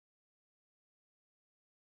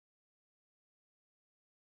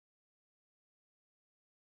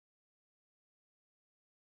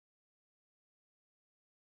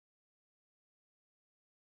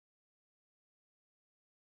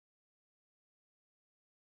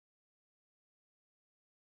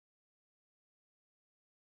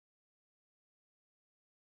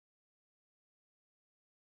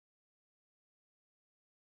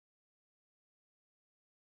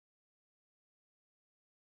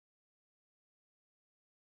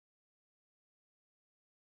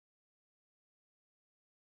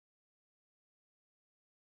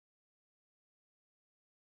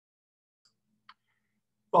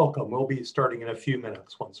Welcome. We'll be starting in a few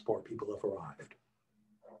minutes once more people have arrived.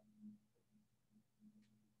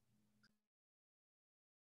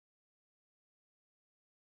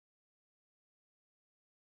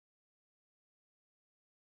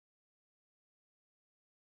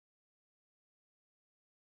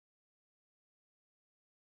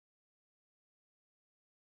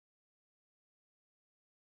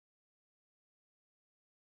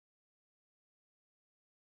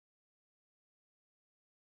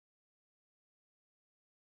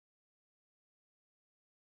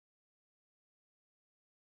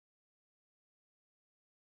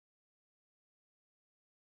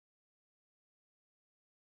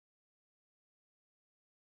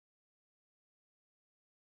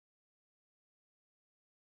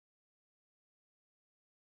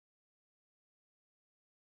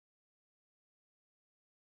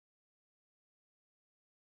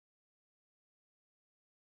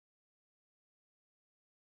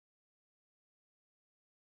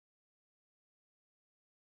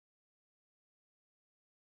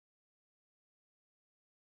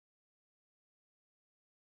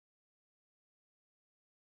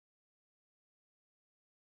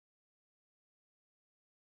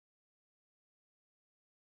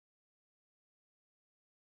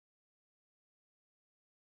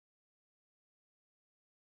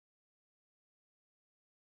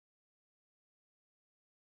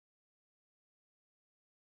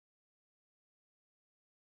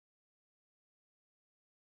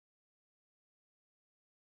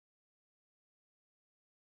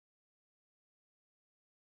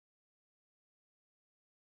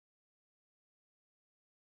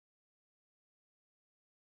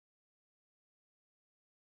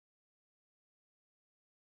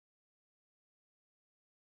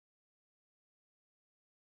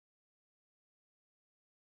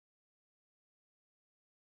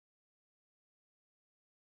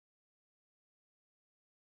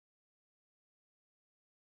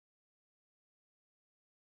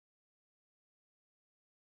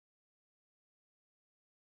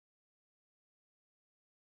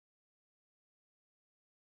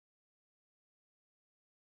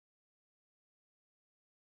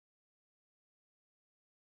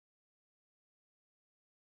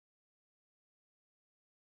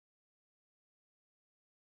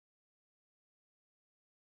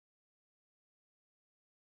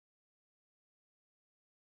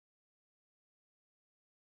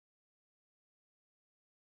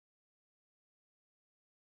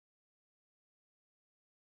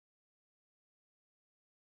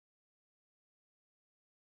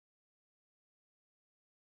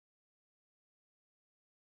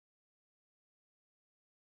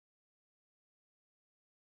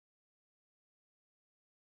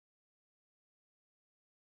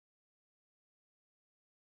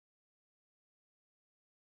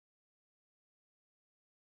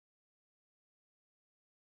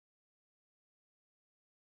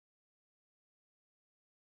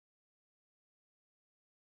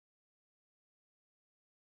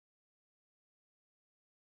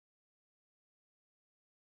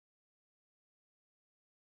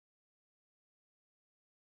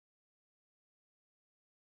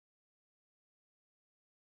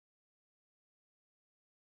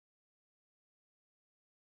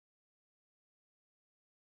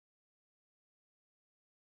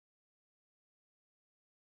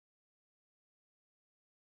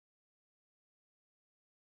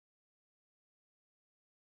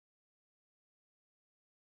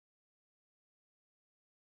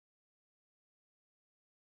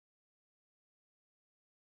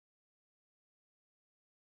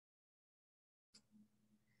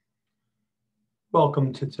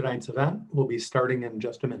 Welcome to tonight's event. We'll be starting in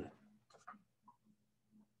just a minute.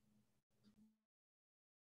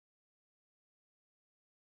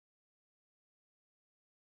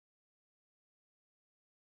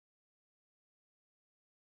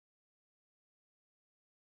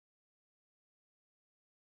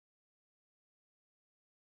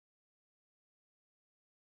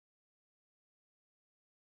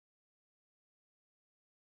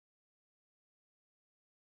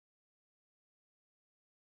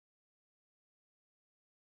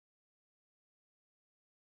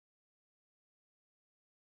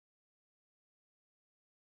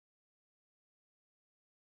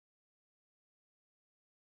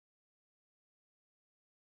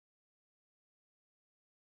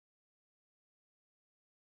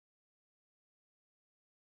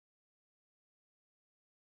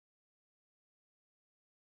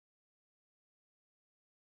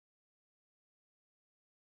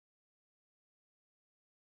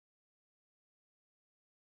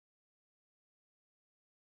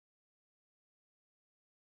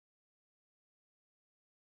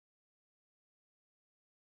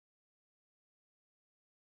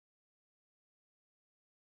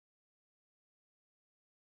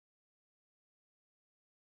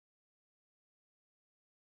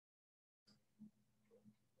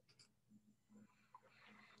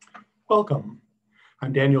 Welcome.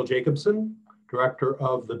 I'm Daniel Jacobson, Director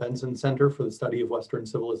of the Benson Center for the Study of Western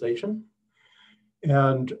Civilization.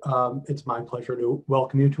 And it's my pleasure to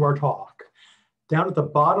welcome you to our talk. Down at the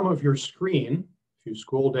bottom of your screen, if you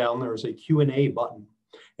scroll down, there's a Q&A button.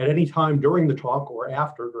 At any time during the talk or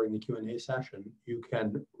after during the Q&A session, you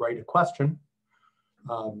can write a question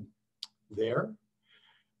there.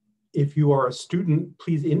 If you are a student,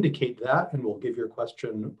 please indicate that and we'll give your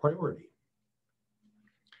question priority.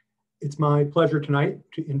 It's my pleasure tonight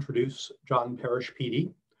to introduce John Parrish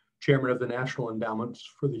Peede, Chairman of the National Endowments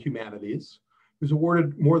for the Humanities, who's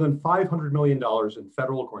awarded more than $500 million in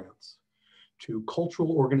federal grants to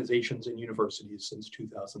cultural organizations and universities since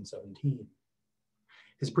 2017.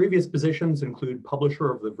 His previous positions include publisher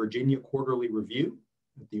of the Virginia Quarterly Review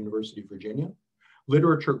at the University of Virginia,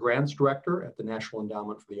 Literature Grants Director at the National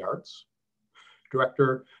Endowment for the Arts,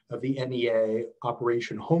 Director of the NEA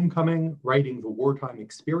Operation Homecoming, Writing the Wartime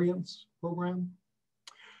Experience program,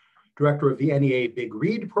 Director of the NEA Big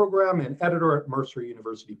Read program, and editor at Mercer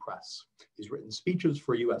University Press. He's written speeches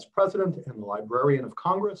for US President and the Librarian of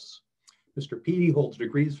Congress. Mr. Peede holds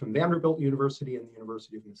degrees from Vanderbilt University and the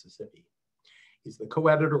University of Mississippi. He's the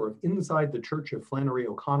co-editor of Inside the Church of Flannery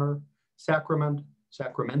O'Connor, Sacramental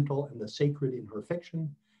and the Sacred in Her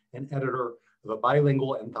Fiction, and editor of a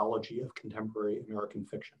bilingual anthology of contemporary American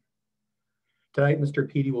fiction. Tonight, Mr.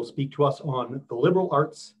 Peede will speak to us on the liberal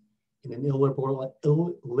arts in an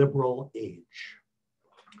illiberal age.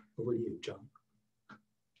 Over to you, John.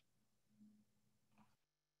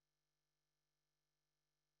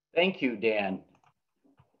 Thank you, Dan.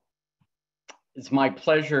 It's my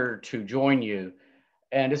pleasure to join you,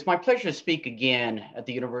 and it's my pleasure to speak again at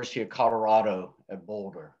the University of Colorado at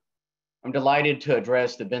Boulder. I'm delighted to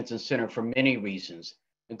address the Benson Center for many reasons,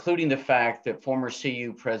 including the fact that former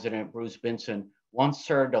CU President Bruce Benson once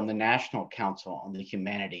served on the National Council on the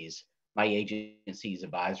Humanities, my agency's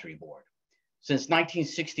advisory board. Since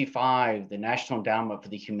 1965, the National Endowment for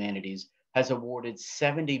the Humanities has awarded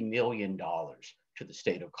 $70 million to the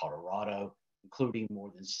state of Colorado, including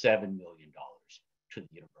more than $7 million to the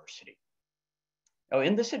university. Now,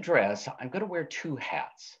 in this address, I'm going to wear two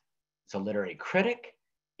hats: as a literary critic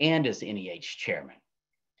and as NEH chairman.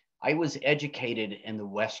 I was educated in the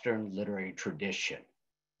Western literary tradition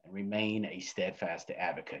and remain a steadfast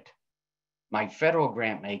advocate. My federal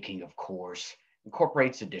grant making, of course,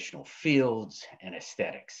 incorporates additional fields and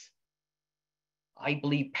aesthetics. I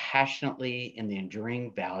believe passionately in the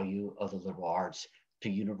enduring value of the liberal arts to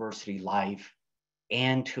university life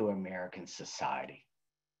and to American society.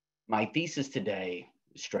 My thesis today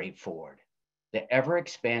is straightforward. The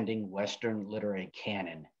ever-expanding Western literary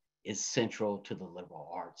canon is central to the liberal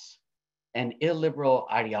arts, and illiberal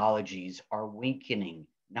ideologies are weakening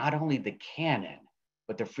not only the canon,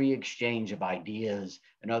 but the free exchange of ideas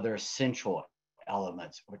and other essential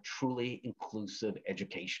elements of a truly inclusive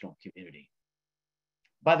educational community.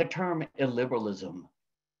 By the term illiberalism,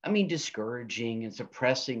 I mean discouraging and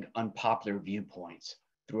suppressing unpopular viewpoints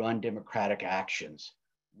through undemocratic actions,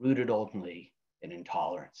 rooted ultimately in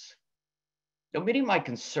intolerance. Now, many of my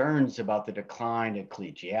concerns about the decline of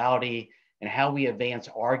collegiality and how we advance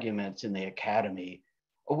arguments in the academy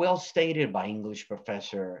are well stated by English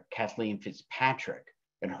professor Kathleen Fitzpatrick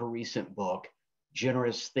in her recent book,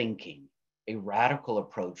 Generous Thinking, A Radical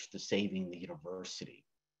Approach to Saving the University.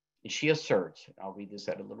 And she asserts, and I'll read this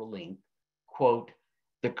at a little length, quote,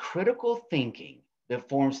 "The critical thinking that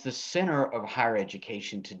forms the center of higher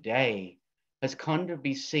education today has come to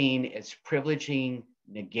be seen as privileging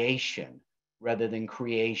negation rather than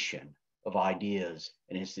creation of ideas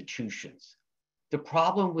and institutions. The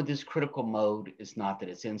problem with this critical mode is not that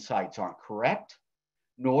its insights aren't correct,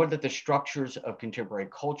 nor that the structures of contemporary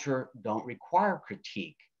culture don't require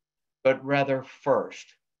critique, but rather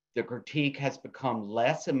first, the critique has become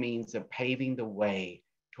less a means of paving the way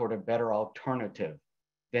toward a better alternative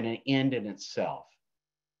than an end in itself.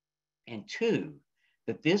 And two,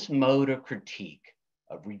 that this mode of critique,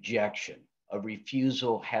 of rejection, of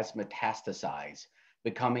refusal has metastasized,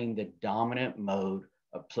 becoming the dominant mode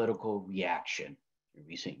of political reaction in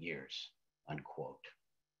recent years," unquote.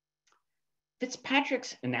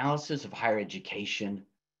 Fitzpatrick's analysis of higher education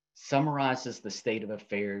summarizes the state of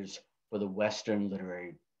affairs for the Western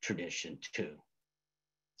literary tradition too.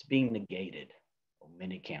 It's being negated on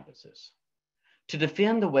many campuses. To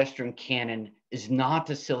defend the Western canon is not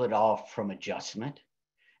to seal it off from adjustment.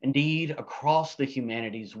 Indeed, across the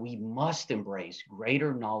humanities, we must embrace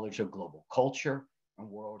greater knowledge of global culture and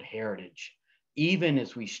world heritage, even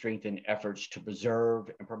as we strengthen efforts to preserve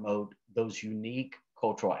and promote those unique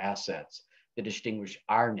cultural assets that distinguish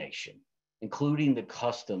our nation, including the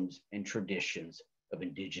customs and traditions of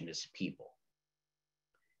indigenous people.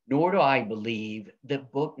 Nor do I believe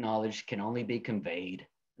that book knowledge can only be conveyed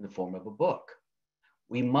in the form of a book.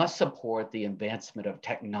 We must support the advancement of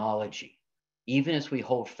technology, even as we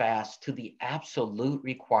hold fast to the absolute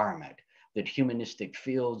requirement that humanistic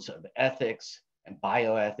fields of ethics and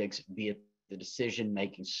bioethics be at the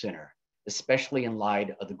decision-making center, especially in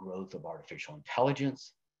light of the growth of artificial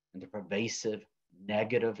intelligence and the pervasive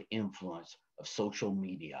negative influence of social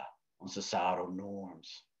media on societal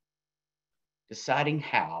norms. Deciding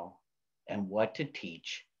how and what to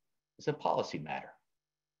teach is a policy matter,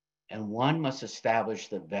 and one must establish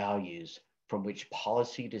the values from which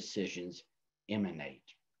policy decisions emanate.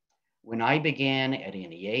 When I began at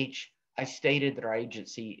NEH, I stated that our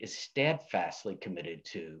agency is steadfastly committed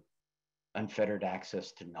to unfettered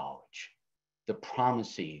access to knowledge, the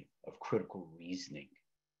primacy of critical reasoning,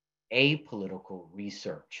 apolitical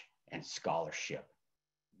research and scholarship,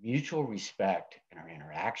 mutual respect in our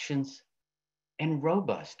interactions, and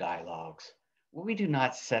robust dialogues where we do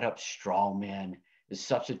not set up straw men as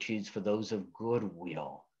substitutes for those of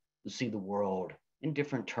goodwill who see the world in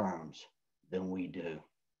different terms than we do.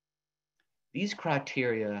 These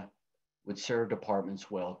criteria would serve departments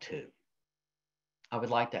well too. I would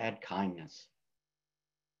like to add kindness.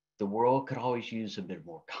 The world could always use a bit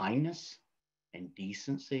more kindness and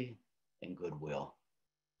decency and goodwill.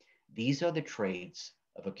 These are the traits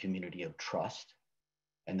of a community of trust,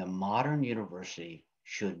 and the modern university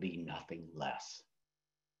should be nothing less.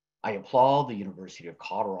 I applaud the University of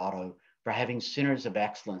Colorado for having centers of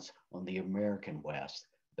excellence on the American West,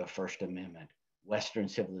 the First Amendment, Western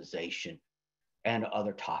civilization, and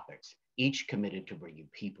other topics, each committed to bringing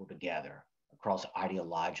people together across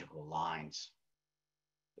ideological lines.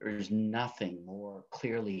 There is nothing more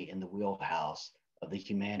clearly in the wheelhouse of the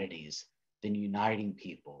humanities than uniting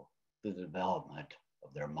people through the development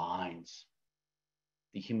of their minds.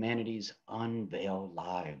 The humanities unveil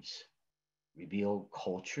lives, reveal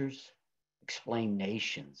cultures, explain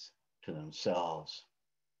nations to themselves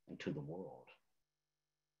and to the world.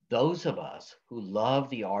 Those of us who love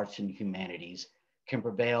the arts and humanities can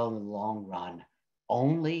prevail in the long run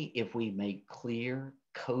only if we make clear,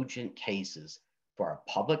 cogent cases for our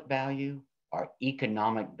public value, our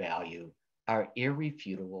economic value, our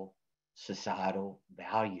irrefutable societal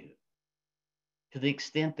value. To the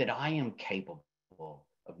extent that I am capable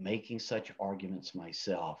of making such arguments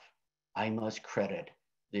myself, I must credit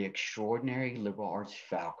the extraordinary liberal arts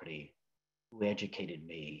faculty who educated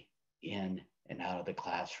me in and out of the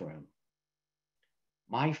classroom.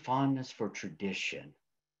 My fondness for tradition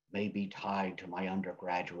may be tied to my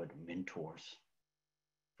undergraduate mentors,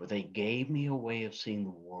 for they gave me a way of seeing the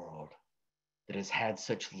world that has had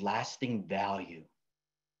such lasting value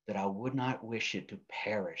that I would not wish it to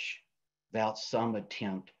perish without some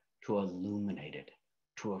attempt to illuminate it,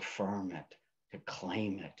 to affirm it, to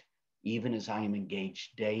claim it, even as I am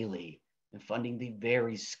engaged daily in funding the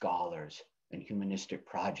very scholars and humanistic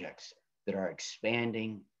projects that are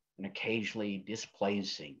expanding and occasionally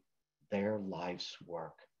displacing their life's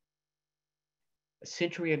work. A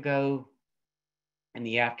century ago, in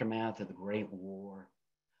the aftermath of the Great War,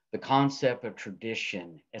 the concept of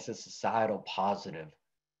tradition as a societal positive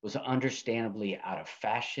was understandably out of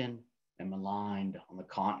fashion and maligned on the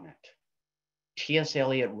continent. T.S.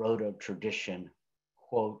 Eliot wrote of tradition,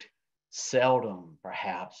 quote, "Seldom,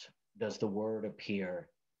 perhaps, does the word appear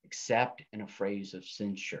except in a phrase of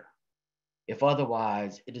censure. If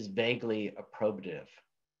otherwise, it is vaguely approbative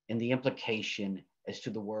in the implication as to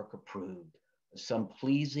the work approved of some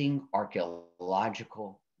pleasing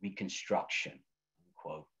archaeological reconstruction,"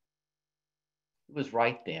 unquote. It was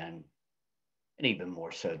right then, and even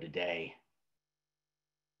more so today.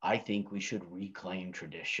 I think we should reclaim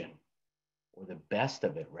tradition, or the best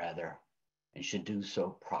of it rather, and should do so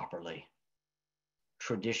properly.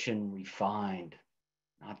 Tradition refined,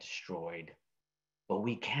 not destroyed, but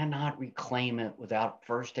we cannot reclaim it without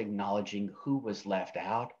first acknowledging who was left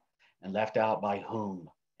out and left out by whom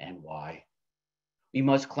and why. We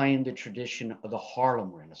must claim the tradition of the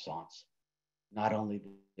Harlem Renaissance, not only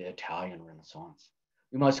the Italian Renaissance.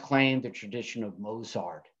 We must claim the tradition of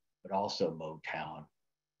Mozart, but also Motown,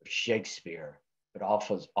 of Shakespeare, but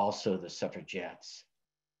also the suffragettes.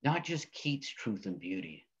 Not just Keats' Truth and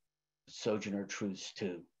Beauty, but Sojourner Truth's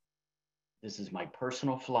too. This is my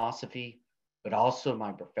personal philosophy, but also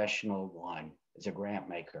my professional one as a grant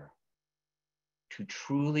maker. To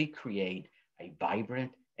truly create a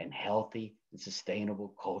vibrant and healthy and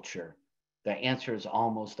sustainable culture, the answer is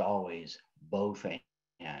almost always both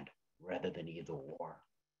and rather than either or.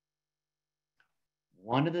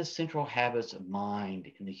 One of the central habits of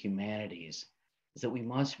mind in the humanities is that we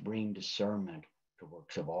must bring discernment to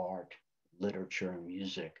works of art, literature, and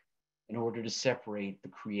music in order to separate the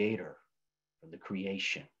creator from the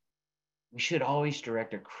creation. We should always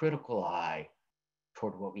direct a critical eye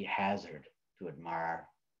toward what we hazard to admire.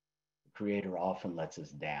 The creator often lets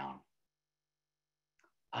us down.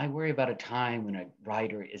 I worry about a time when a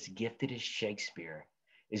writer as gifted as Shakespeare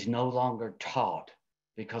is no longer taught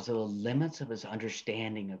because of the limits of his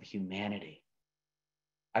understanding of humanity.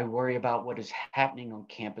 I worry about what is happening on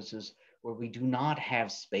campuses where we do not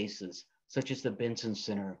have spaces such as the Benson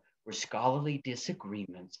Center where scholarly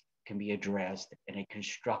disagreements can be addressed in a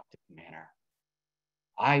constructive manner.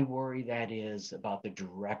 I worry, that is, about the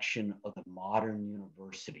direction of the modern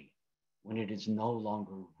university when it is no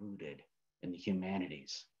longer rooted in the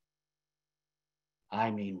humanities.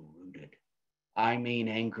 I mean rooted. I mean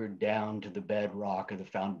anchored down to the bedrock of the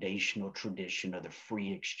foundational tradition of the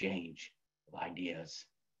free exchange of ideas.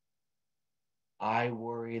 I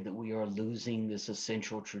worry that we are losing this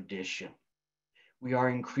essential tradition. We are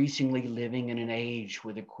increasingly living in an age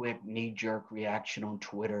where the quick knee-jerk reaction on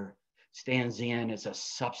Twitter stands in as a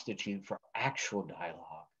substitute for actual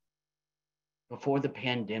dialogue. Before the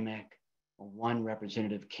pandemic, on one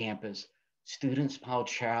representative campus, students piled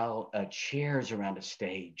chairs around a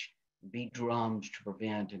stage, beat drums to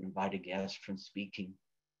prevent an invited guest from speaking.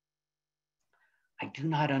 I do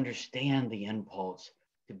not understand the impulse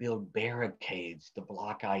to build barricades to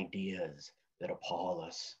block ideas that appall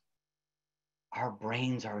us. Our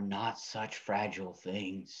brains are not such fragile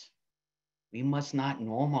things. We must not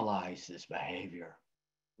normalize this behavior.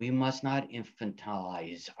 We must not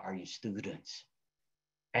infantilize our students.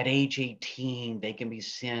 At age 18, they can be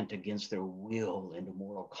sent against their will into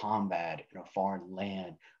mortal combat in a foreign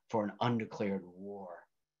land for an undeclared war.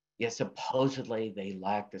 Yet supposedly they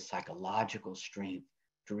lack the psychological strength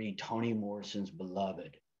to read Toni Morrison's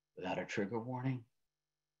Beloved without a trigger warning.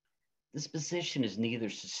 This position is neither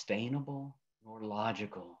sustainable nor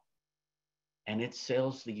logical, and it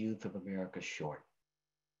sells the youth of America short.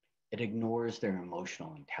 It ignores their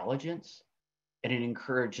emotional intelligence, and it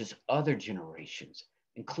encourages other generations,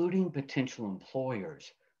 including potential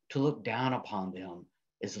employers, to look down upon them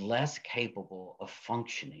as less capable of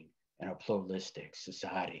functioning in a pluralistic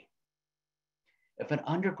society. If an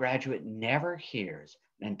undergraduate never hears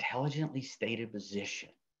an intelligently stated position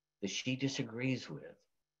that she disagrees with,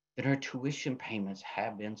 then her tuition payments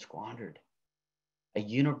have been squandered. A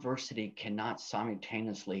university cannot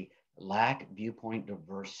simultaneously lack viewpoint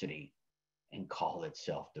diversity and call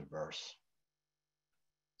itself diverse.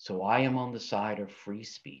 So I am on the side of free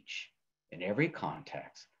speech in every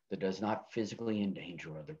context that does not physically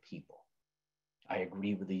endanger other people. I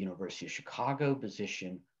agree with the University of Chicago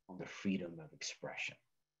position on the freedom of expression.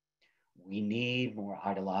 We need more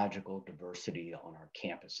ideological diversity on our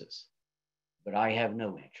campuses, but I have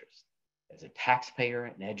no interest as a taxpayer,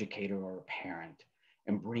 an educator, or a parent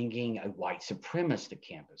in bringing a white supremacist to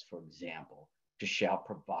campus, for example, to shout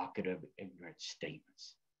provocative, ignorant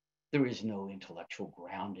statements. There is no intellectual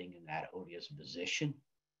grounding in that odious position.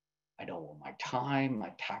 I don't want my time,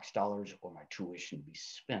 my tax dollars, or my tuition to be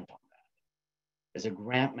spent on that. As a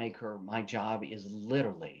grant maker, my job is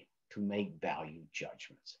literally to make value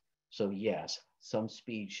judgments. So yes, some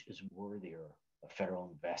speech is worthier of federal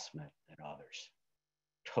investment than others.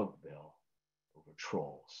 Tocqueville over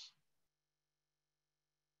trolls.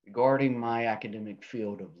 Regarding my academic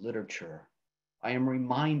field of literature, I am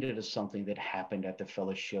reminded of something that happened at the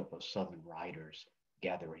Fellowship of Southern Writers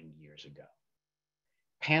gathering years ago.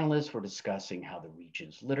 Panelists were discussing how the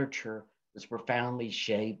region's literature was profoundly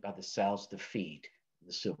shaped by the South's defeat in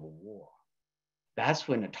the Civil War. That's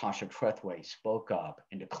when Natasha Trethewey spoke up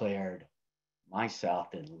and declared, "My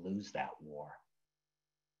South didn't lose that war."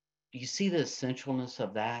 Do you see the essentialness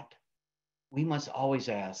of that? We must always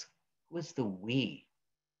ask, who is the we?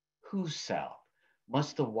 Whose South?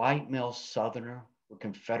 Must the white male Southerner with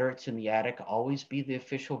Confederates in the attic always be the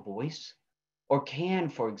official voice? Or can,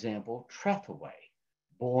 for example, Trethewey,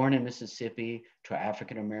 born in Mississippi to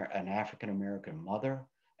an African-American mother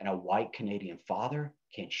and a white Canadian father,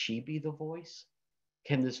 can she be the voice?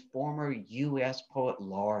 Can this former US poet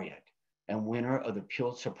laureate and winner of the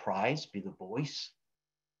Pulitzer Prize be the voice?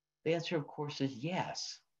 The answer, of course, is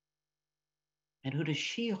yes. And who does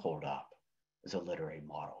she hold up as a literary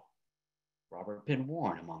model? Robert Penn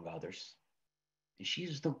Warren, among others. And she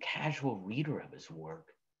is no casual reader of his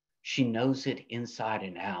work. She knows it inside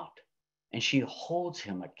and out, and she holds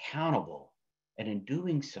him accountable, and in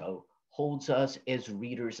doing so, holds us as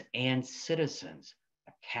readers and citizens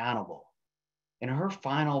accountable. In her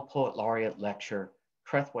final Poet Laureate lecture,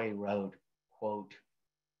 Trethewey wrote, quote,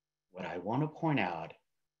 "What I want to point out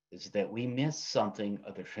is that we miss something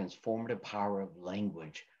of the transformative power of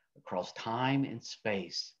language across time and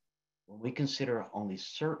space when we consider only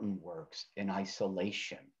certain works in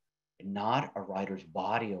isolation and not a writer's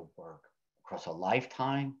body of work across a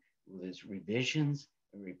lifetime with its revisions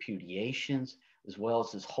and repudiations, as well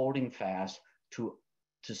as his holding fast to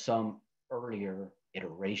some earlier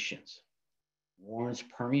iterations. Warren's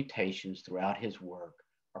permutations throughout his work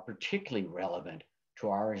are particularly relevant to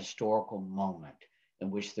our historical moment in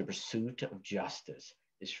which the pursuit of justice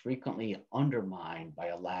is frequently undermined by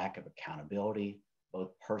a lack of accountability,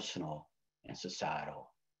 both personal and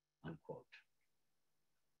societal, unquote.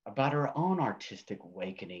 About her own artistic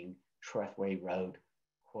awakening, Trethway wrote,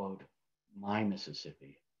 quote, "My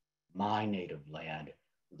Mississippi, my native land,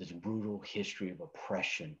 with its brutal history of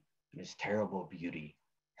oppression and its terrible beauty,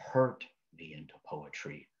 hurt me into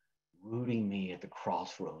poetry, rooting me at the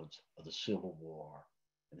crossroads of the Civil War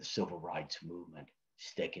and the Civil Rights Movement,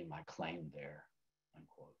 staking my claim there,"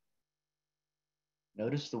 unquote.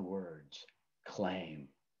 Notice the words claim,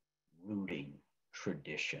 rooting,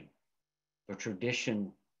 tradition. The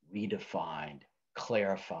tradition redefined,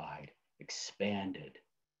 clarified, expanded,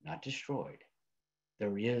 not destroyed.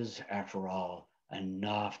 There is, after all,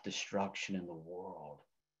 enough destruction in the world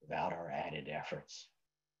without our added efforts.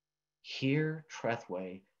 Here,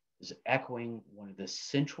 Trethway is echoing one of the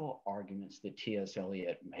central arguments that T.S.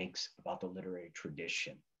 Eliot makes about the literary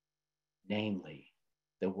tradition, namely,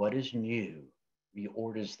 that what is new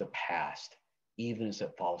reorders the past, even as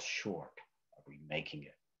it falls short of remaking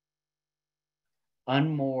it.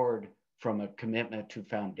 Unmoored from a commitment to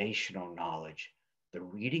foundational knowledge, the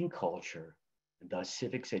reading culture, and thus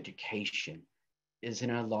civics education, is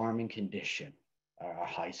in an alarming condition at our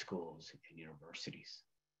high schools and universities.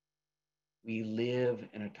 We live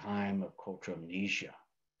in a time of cultural amnesia.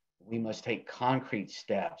 We must take concrete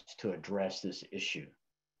steps to address this issue.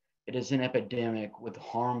 It is an epidemic with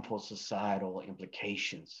harmful societal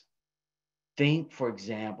implications. Think, for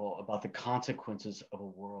example, about the consequences of a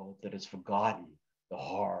world that has forgotten the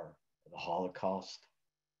horror of the Holocaust.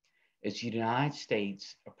 As the United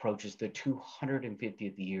States approaches the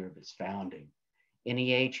 250th year of its founding,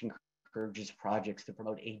 NEH encourages projects to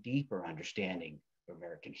promote a deeper understanding of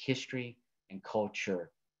American history and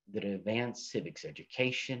culture that advance civics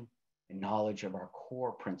education and knowledge of our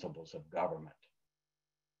core principles of government.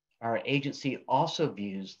 Our agency also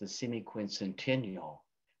views the semi-quincentennial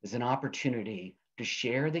as an opportunity to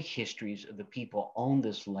share the histories of the people on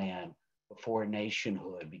this land before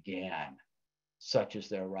nationhood began, such as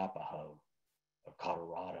the Arapaho of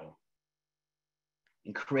Colorado.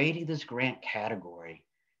 In creating this grant category,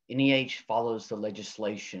 NEH follows the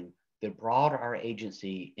legislation that brought our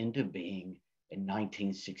agency into being in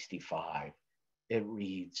 1965. It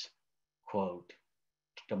reads, quote,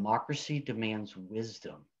 "Democracy demands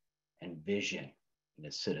wisdom and vision in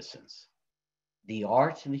its citizens. The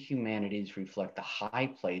arts and the humanities reflect the high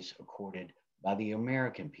place accorded by the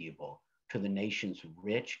American people to the nation's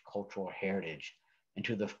rich cultural heritage and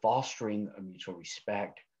to the fostering of mutual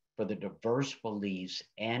respect for the diverse beliefs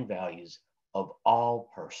and values of all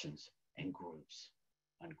persons and groups,"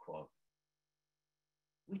 unquote.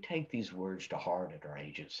 We take these words to heart at our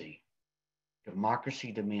agency.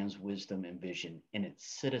 Democracy demands wisdom and vision in its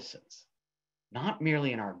citizens, not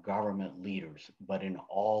merely in our government leaders, but in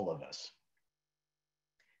all of us.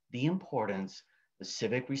 The importance of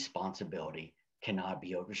civic responsibility cannot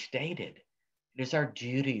be overstated. It is our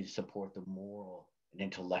duty to support the moral and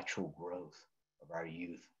intellectual growth of our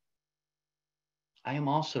youth. I am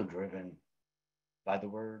also driven by the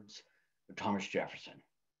words of Thomas Jefferson,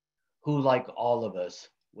 who, like all of us,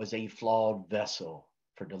 was a flawed vessel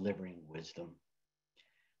for delivering wisdom.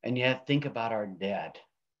 And yet, think about our debt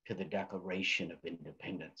to the Declaration of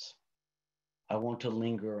Independence. I want to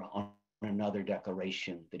linger on another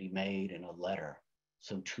declaration that he made in a letter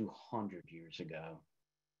some 200 years ago.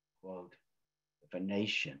 Quote, "If a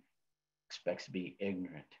nation expects to be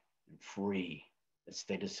ignorant and free, the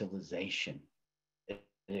state of civilization, it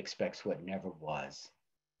expects what never was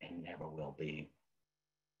and never will be,"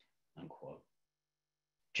 unquote.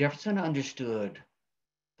 Jefferson understood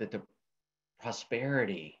that the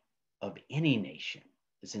prosperity of any nation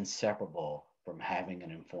is inseparable from having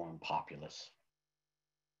an informed populace.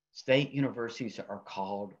 State universities are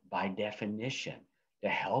called by definition to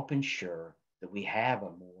help ensure that we have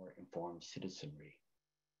a more informed citizenry.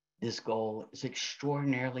 This goal is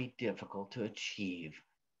extraordinarily difficult to achieve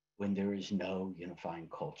when there is no unifying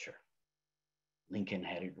culture. Lincoln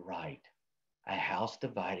had it right. A house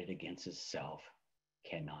divided against itself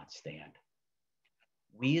cannot stand.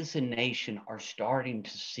 We as a nation are starting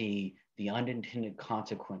to see the unintended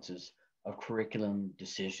consequences of curriculum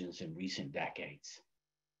decisions in recent decades.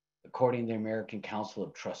 According to the American Council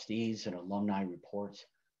of Trustees and alumni reports,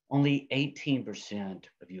 only 18%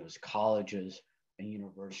 of U.S. colleges and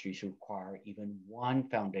universities require even one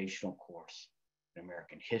foundational course in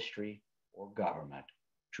American history or government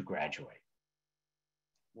to graduate.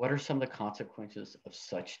 What are some of the consequences of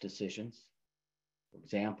such decisions? For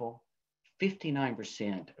example,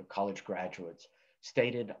 59% of college graduates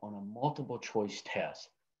stated on a multiple choice test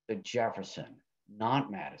that Jefferson,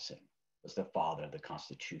 not Madison, was the father of the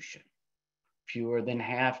Constitution. Fewer than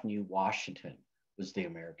half knew Washington was the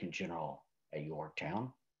American general at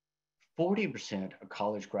Yorktown. 40% of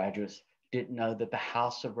college graduates didn't know that the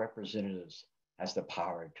House of Representatives has the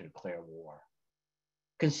power to declare war.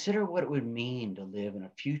 Consider what it would mean to live in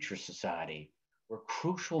a future society where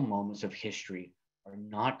crucial moments of history are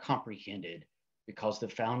not comprehended because the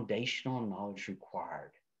foundational knowledge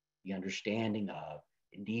required, the understanding of,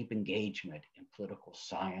 and deep engagement in political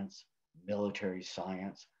science, military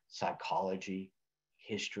science, psychology,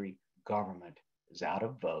 history, government is out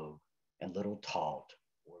of vogue and little taught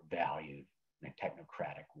or valued in a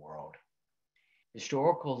technocratic world.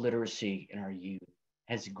 Historical literacy in our youth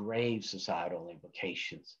has grave societal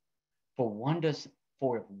implications. For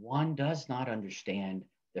if one does not understand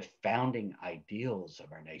the founding ideals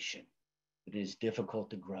of our nation, it is difficult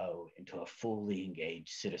to grow into a fully engaged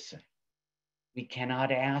citizen. We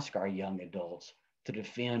cannot ask our young adults to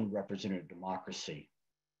defend representative democracy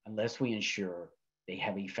unless we ensure they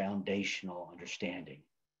have a foundational understanding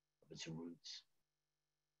of its roots.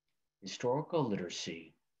 Historical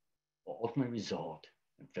literacy will ultimately result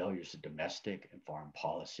in failures of domestic and foreign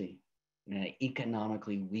policy in an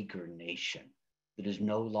economically weaker nation that is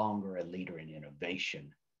no longer a leader in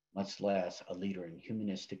innovation, much less a leader in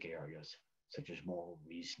humanistic areas such as moral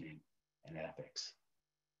reasoning and ethics.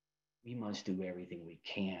 We must do everything we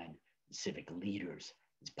can as civic leaders,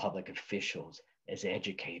 as public officials, as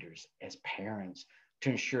educators, as parents, to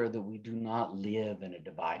ensure that we do not live in a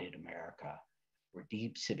divided America where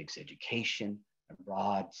deep civics education and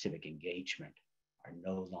broad civic engagement are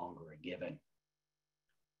no longer a given.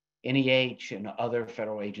 NEH and other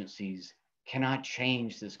federal agencies cannot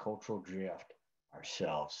change this cultural drift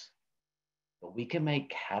ourselves, but we can make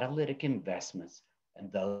catalytic investments in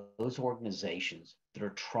those organizations that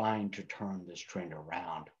are trying to turn this trend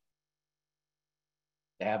around.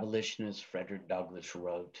 The abolitionist Frederick Douglass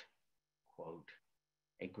wrote, quote,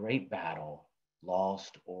 "A great battle,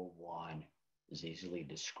 lost or won, is easily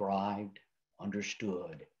described,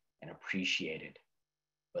 understood, and appreciated,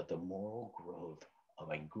 but the moral growth of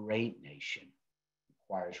a great nation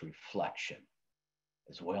requires reflection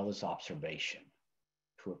as well as observation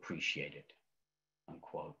to appreciate it,"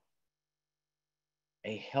 unquote.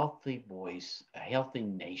 A healthy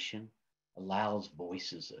nation allows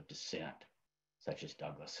voices of dissent, such as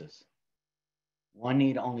Douglas's. One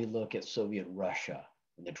need only look at Soviet Russia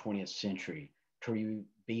in the 20th century to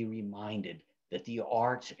be reminded that the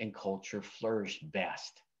arts and culture flourished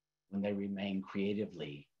best when they remained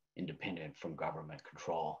creatively independent from government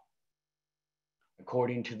control.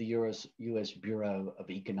 According to the US Bureau of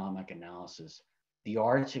Economic Analysis, the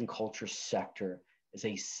arts and culture sector is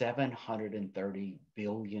a $730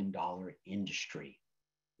 billion industry,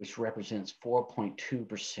 which represents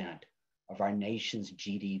 4.2% of our nation's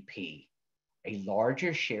GDP, a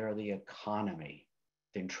larger share of the economy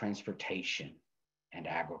than transportation and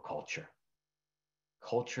agriculture.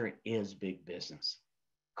 Culture is big business.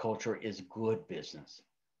 Culture is good business.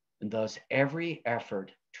 And thus, every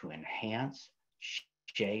effort to enhance,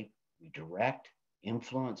 shape, redirect,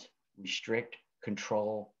 influence, restrict,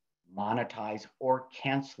 control, monetize, or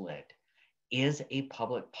cancel it is a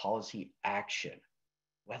public policy action,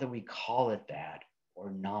 whether we call it that or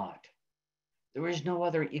not. There is no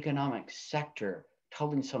other economic sector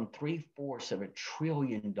totaling some 3/4 of $1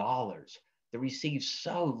 trillion that receives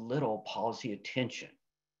so little policy attention.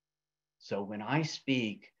 So when I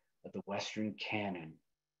speak of the Western canon,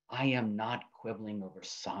 I am not quibbling over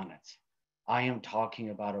sonnets. I am talking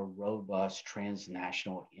about a robust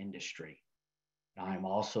transnational industry. And I'm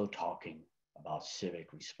also talking about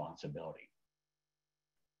civic responsibility.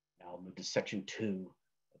 Now I'll move to section 2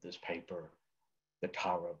 of this paper, The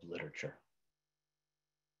Tower of Literature.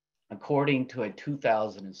 According to a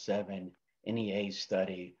 2007 NEA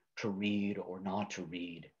study, To Read or Not to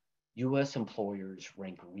Read, US employers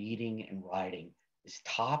rank reading and writing as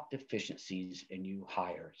top deficiencies in new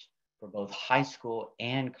hires for both high school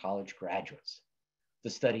and college graduates. The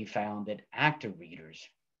study found that active readers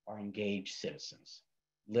are engaged citizens.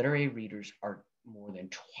 Literary readers are more than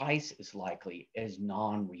twice as likely as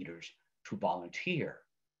non-readers to volunteer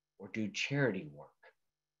or do charity work.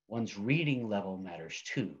 One's reading level matters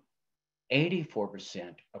too.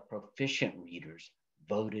 84% of proficient readers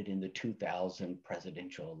voted in the 2000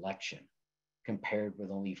 presidential election, compared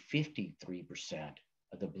with only 53%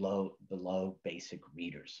 of the below basic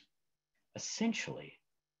readers. Essentially,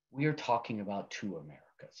 we are talking about two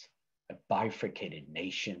Americas, a bifurcated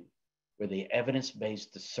nation where the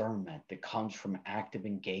evidence-based discernment that comes from active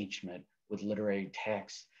engagement with literary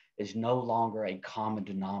texts is no longer a common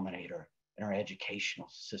denominator in our educational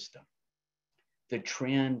system. The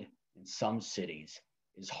trend in some cities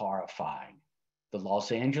is horrifying. The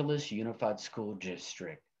Los Angeles Unified School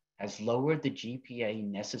District has lowered the GPA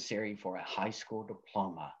necessary for a high school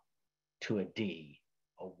diploma to a D,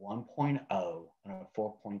 a 1.0 on a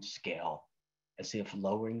 4-point scale, as if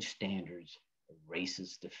lowering standards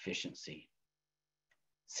erases deficiency.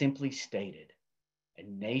 Simply stated, a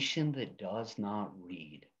nation that does not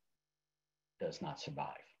read does not survive.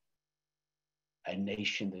 A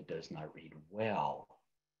nation that does not read well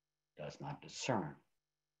does not discern.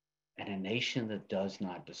 And a nation that does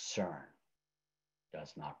not discern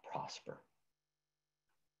does not prosper.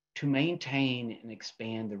 To maintain and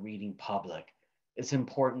expand the reading public, it's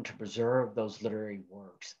important to preserve those literary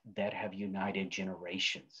works that have united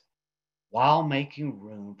generations, while making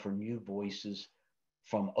room for new voices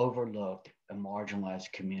from overlooked and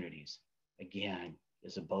marginalized communities. Again,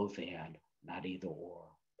 is a both and, not either or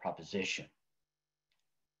proposition.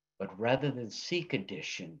 But rather than seek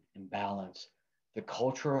addition and balance, the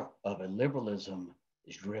culture of illiberalism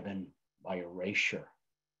is driven by erasure.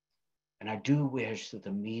 And I do wish that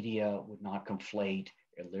the media would not conflate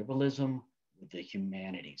illiberalism with the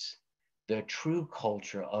humanities. The true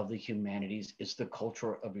culture of the humanities is the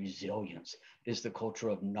culture of resilience. It is the culture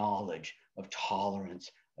of knowledge, of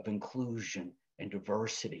tolerance, of inclusion and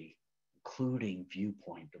diversity, including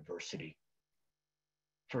viewpoint diversity.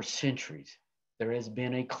 For centuries, there has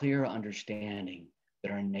been a clear understanding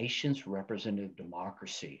that our nation's representative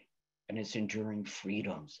democracy and its enduring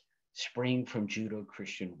freedoms spring from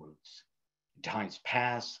Judeo-Christian roots. In times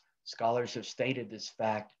past, scholars have stated this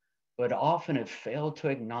fact, but often have failed to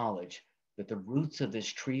acknowledge that the roots of this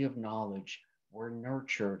tree of knowledge were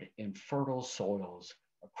nurtured in fertile soils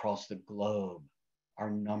across the globe. Our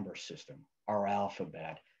number system, our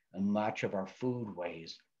alphabet, and much of our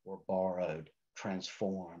foodways were borrowed,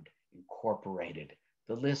 transformed, incorporated.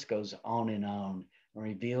 The list goes on and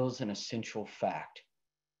reveals an essential fact.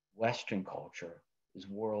 Western culture is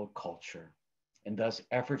world culture, and thus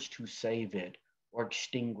efforts to save it or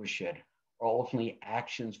extinguish it are ultimately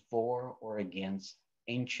actions for or against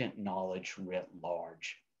ancient knowledge writ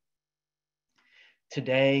large.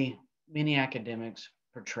 Today, many academics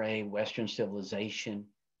portray Western civilization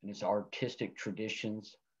and its artistic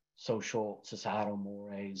traditions, societal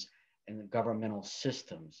mores, and the governmental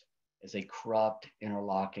systems as a corrupt,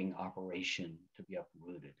 interlocking operation to be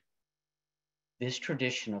uprooted. This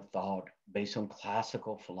tradition of thought, based on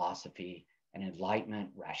classical philosophy and Enlightenment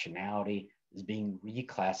rationality, is being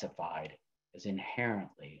reclassified as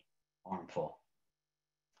inherently harmful.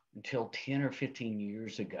 Until 10 or 15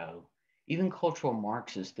 years ago, even cultural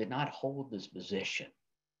Marxists did not hold this position.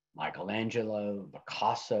 Michelangelo,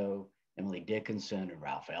 Picasso, Emily Dickinson, and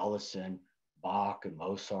Ralph Ellison, Bach, and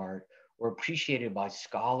Mozart were appreciated by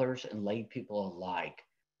scholars and lay people alike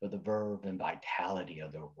for the verve and vitality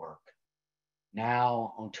of their work.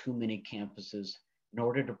 Now, on too many campuses, in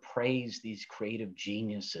order to praise these creative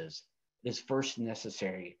geniuses, it is first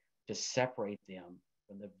necessary to separate them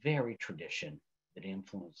from the very tradition that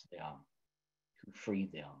influenced them, to free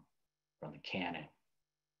them from the canon.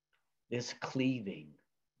 This cleaving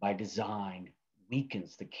by design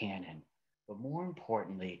weakens the canon, but more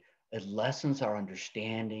importantly, it lessens our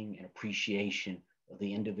understanding and appreciation of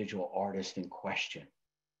the individual artist in question.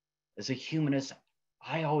 As a humanist,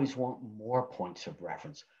 I always want more points of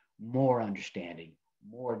reference, more understanding,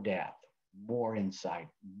 more depth, more insight,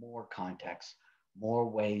 more context, more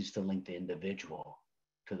ways to link the individual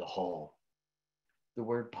to the whole. The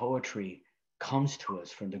word poetry comes to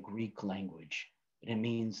us from the Greek language, and it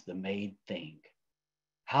means the made thing.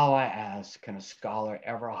 How, I ask, can a scholar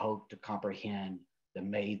ever hope to comprehend the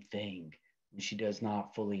made thing when she does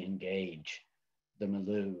not fully engage the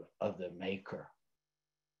milieu of the maker?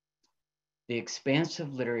 The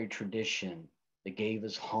expansive literary tradition that gave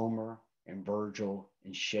us Homer and Virgil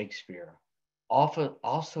and Shakespeare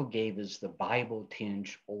also gave us the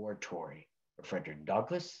Bible-tinged oratory of Frederick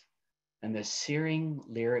Douglass and the searing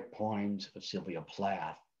lyric poems of Sylvia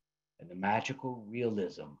Plath and the magical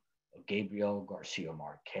realism of Gabriel Garcia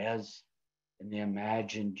Marquez and the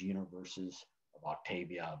imagined universes of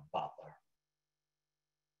Octavia Butler.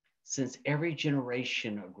 Since every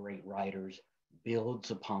generation of great writers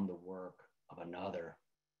builds upon the work of another,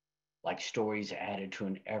 like stories added to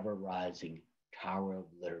an ever-rising tower of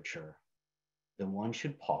literature, then one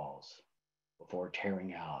should pause before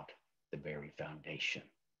tearing out the very foundation.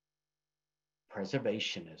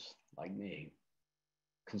 Preservationists like me,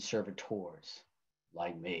 conservators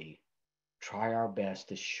like me, try our best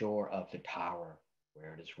to shore up the tower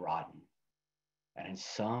where it is rotten. And in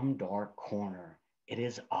some dark corner, it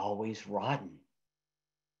is always rotten.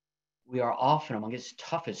 We are often among its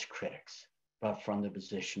toughest critics, but from the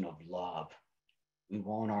position of love. We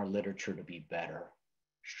want our literature to be better,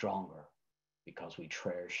 stronger, because we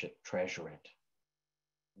treasure it.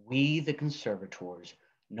 We, the conservators,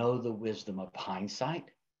 know the wisdom of hindsight.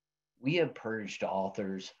 We have purged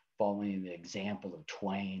authors following the example of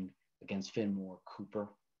Twain against Fenimore Cooper,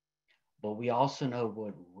 but we also know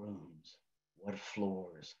what rooms, what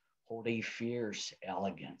floors hold a fierce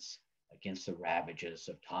elegance against the ravages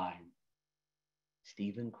of time.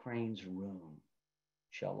 Stephen Crane's room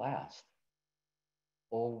shall last.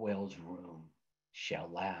 Orwell's room shall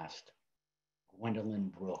last. Gwendolyn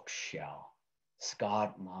Brooks shall.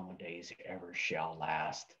 Scott Momaday's ever shall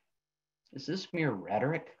last. Is this mere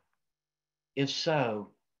rhetoric? If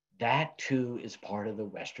so, that too is part of the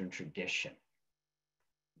Western tradition.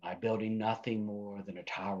 Am I building nothing more than a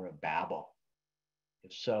Tower of Babel?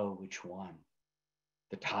 If so, which one?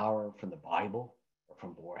 The tower from the Bible or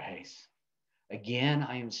from Borges? Again,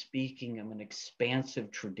 I am speaking of an expansive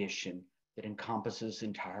tradition that encompasses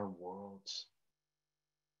entire worlds.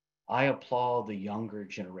 I applaud the younger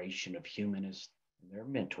generation of humanists and their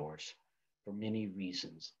mentors for many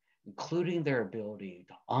reasons, including their ability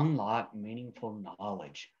to unlock meaningful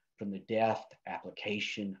knowledge from the deft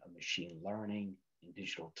application of machine learning and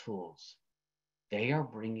digital tools. They are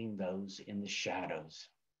bringing those in the shadows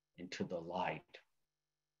into the light.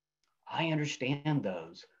 I understand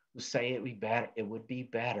those who say it would be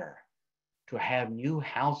better to have new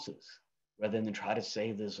houses rather than try to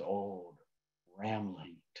save this old,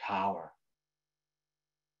 rambling tower.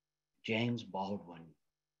 James Baldwin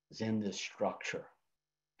is in this structure,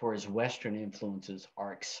 for his Western influences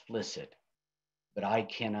are explicit, but I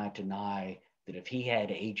cannot deny that if he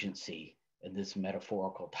had agency in this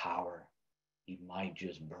metaphorical tower, he might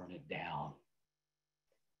just burn it down.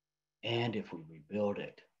 And if we rebuild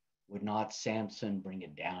it, would not Samson bring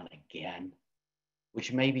it down again?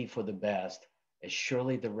 Which may be for the best, as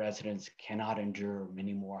surely the residents cannot endure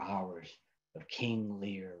many more hours of King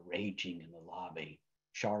Lear raging in the lobby,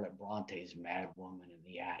 Charlotte Bronte's mad woman in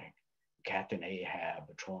the attic, Captain Ahab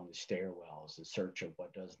patrolling the stairwells in search of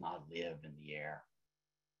what does not live in the air.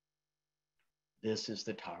 This is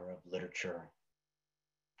the Tower of Literature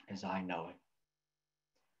as I know it.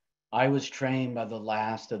 I was trained by the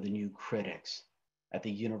last of the new critics at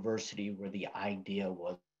the university where the idea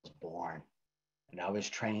was born. And I was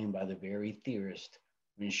trained by the very theorists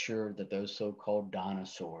who ensured that those so-called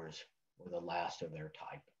dinosaurs were the last of their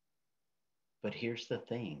type. But here's the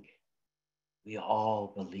thing. We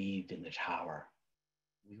all believed in the tower.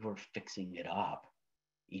 We were fixing it up,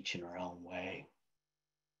 each in our own way.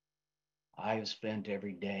 I have spent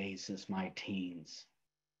every day since my teens,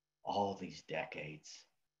 all these decades,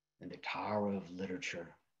 in the Tower of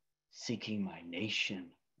Literature, seeking my nation,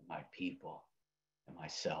 my people, and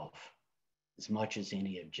myself, as much as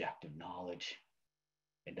any objective knowledge.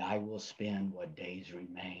 And I will spend what days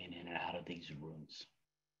remain in and out of these rooms.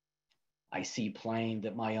 I see plain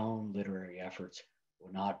that my own literary efforts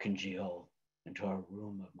will not congeal into a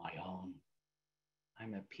room of my own.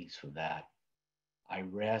 I'm at peace with that. I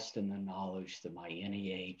rest in the knowledge that my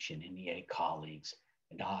NEH and NEA colleagues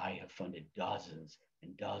and I have funded dozens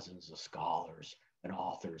and dozens of scholars and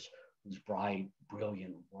authors whose bright,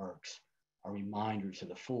 brilliant works are reminders of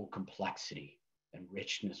the full complexity and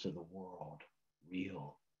richness of the world,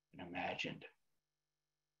 real and imagined.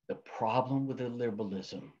 The problem with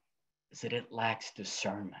illiberalism is that it lacks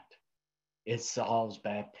discernment. It solves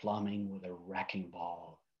bad plumbing with a wrecking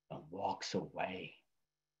ball and walks away.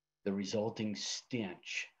 The resulting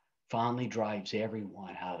stench finally drives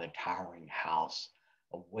everyone out of the towering house,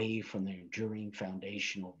 away from the enduring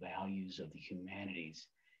foundational values of the humanities,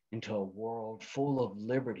 into a world full of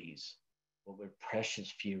liberties, but with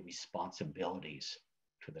precious few responsibilities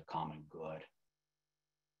to the common good.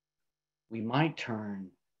 We might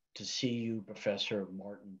turn to CU Professor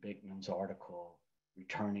Martin Bickman's article,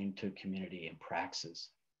 Returning to Community and Praxis,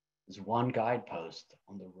 as one guidepost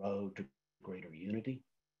on the road to greater unity.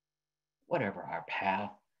 Whatever our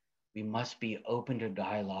path, we must be open to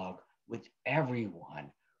dialogue with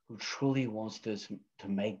everyone who truly wants to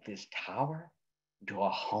make this tower into a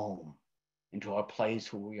home, into a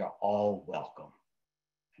place where we are all welcome.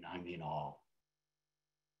 And I mean all.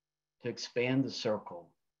 To expand the circle,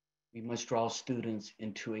 we must draw students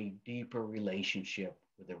into a deeper relationship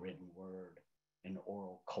with the written word and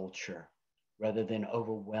oral culture, rather than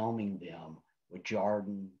overwhelming them with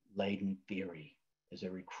jargon-laden theory as a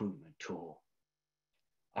recruitment tool.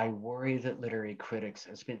 I worry that literary critics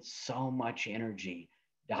have spent so much energy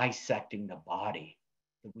dissecting the body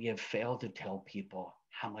that we have failed to tell people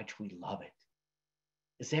how much we love it.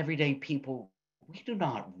 As everyday people, we do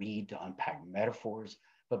not read to unpack metaphors,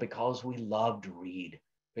 but because we love to read,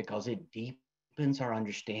 because it deepens our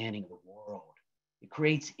understanding of the world. It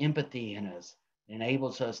creates empathy in us and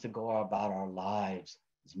enables us to go about our lives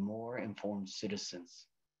as more informed citizens.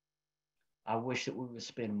 I wish that we would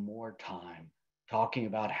spend more time talking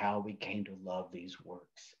about how we came to love these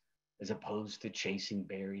works, as opposed to chasing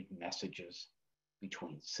buried messages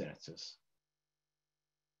between sentences.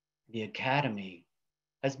 The Academy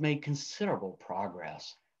has made considerable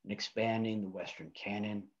progress in expanding the Western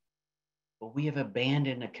canon, but we have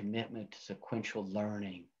abandoned a commitment to sequential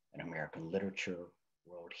learning in American literature,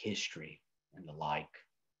 world history, and the like.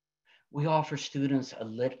 We offer students a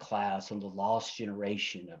lit class on the lost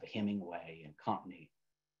generation of Hemingway and company,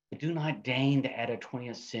 but do not deign to add a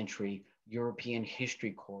 20th century European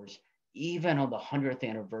history course, even on the 100th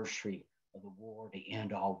anniversary of the war to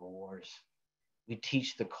end all wars. We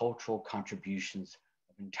teach the cultural contributions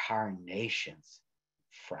of entire nations,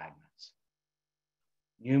 fragments.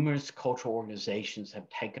 Numerous cultural organizations have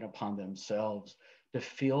taken upon themselves to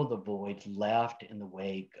fill the void left in the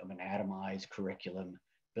wake of an atomized curriculum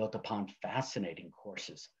built upon fascinating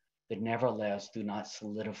courses that nevertheless do not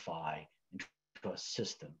solidify into a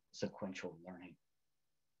system of sequential learning.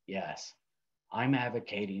 Yes, I'm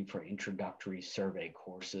advocating for introductory survey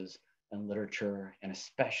courses in literature and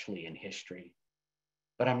especially in history,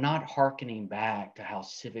 but I'm not hearkening back to how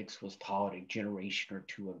civics was taught a generation or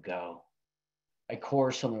two ago. A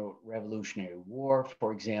course on the Revolutionary War,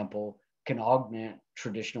 for example, can augment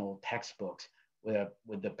traditional textbooks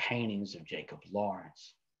with the paintings of Jacob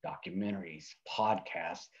Lawrence, documentaries,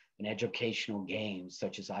 podcasts, and educational games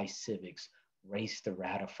such as iCivics, Race to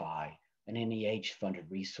Ratify, an NEH-funded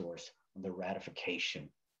resource on the ratification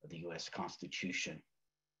of the US Constitution.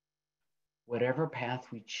 Whatever path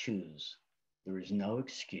we choose, there is no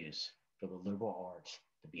excuse for the liberal arts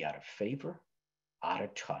to be out of favor, out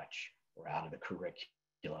of touch, or out of the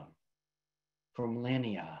curriculum. For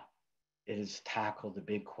millennia, it has tackled the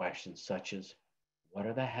big questions such as, what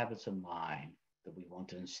are the habits of mind that we want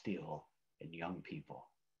to instill in young people?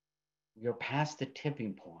 We are past the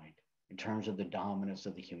tipping point in terms of the dominance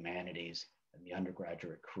of the humanities and the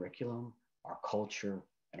undergraduate curriculum, our culture,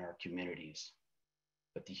 and our communities.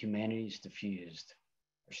 But the humanities diffused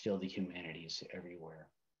are still the humanities everywhere.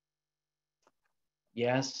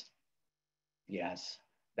 Yes,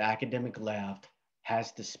 the academic left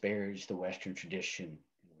has disparaged the Western tradition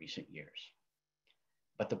in recent years.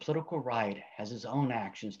 But the political right has its own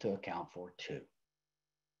actions to account for too.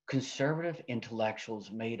 Conservative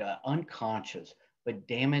intellectuals made an unconscious but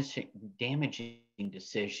damaging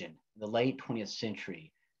decision in the late 20th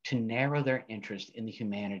century to narrow their interest in the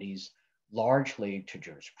humanities largely to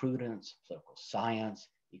jurisprudence, political science,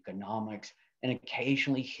 economics, and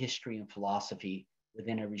occasionally history and philosophy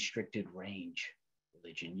within a restricted range.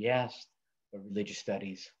 Religion, yes, but religious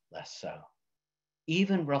studies, less so.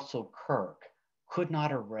 Even Russell Kirk could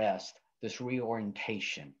not arrest this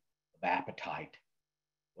reorientation of appetite.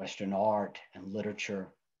 Western art and literature,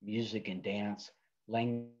 music and dance,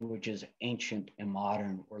 languages ancient and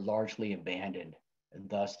modern were largely abandoned, and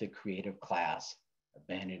thus the creative class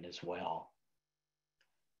abandoned as well.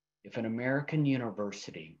 If an American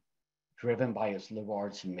university, driven by its liberal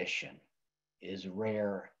arts mission, is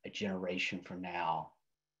rare a generation from now,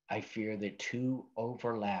 I fear that two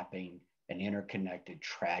overlapping and interconnected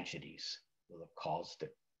tragedies will have caused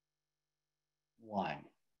it. One,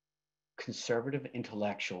 conservative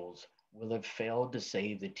intellectuals will have failed to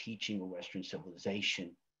save the teaching of Western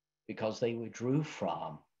civilization because they withdrew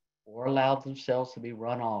from or allowed themselves to be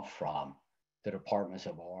run off from the departments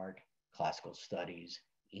of art, classical studies,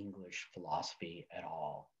 English, philosophy at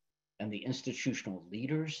all. And the institutional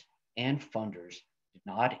leaders and funders did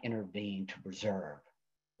not intervene to preserve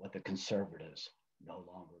what the conservatives no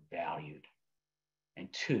longer valued. And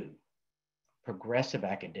two, progressive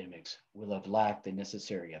academics will have lacked the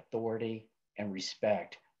necessary authority and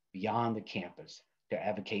respect beyond the campus to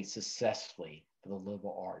advocate successfully for the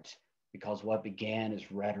liberal arts because what began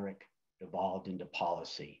as rhetoric devolved into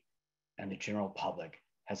policy, and the general public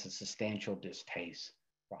has a substantial distaste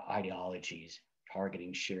for ideologies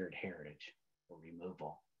targeting shared heritage for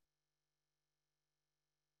removal.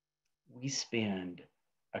 We spend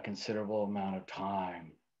a considerable amount of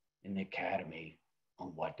time in the academy on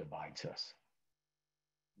what divides us.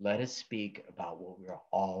 Let us speak about what we are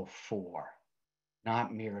all for,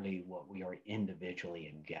 not merely what we are individually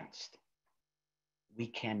against. We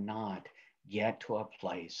cannot get to a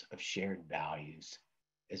place of shared values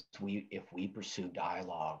if we pursue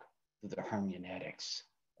dialogue through the hermeneutics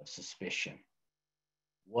of suspicion.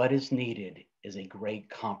 What is needed is a great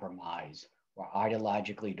compromise where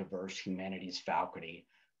ideologically diverse humanities faculty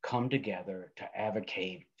come together to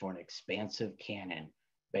advocate for an expansive canon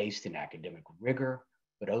based in academic rigor,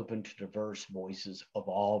 but open to diverse voices of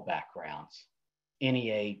all backgrounds.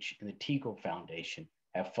 NEH and the Teagle Foundation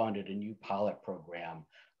have funded a new pilot program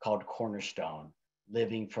called Cornerstone,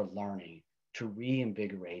 Living for Learning, to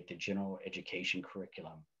reinvigorate the general education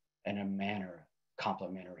curriculum in a manner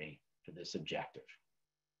complementary to this objective.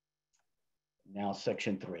 Now,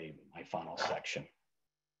 section 3, my final section.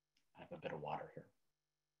 I have a bit of water here.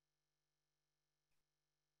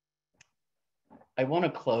 I want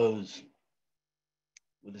to close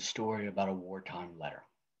with a story about a wartime letter.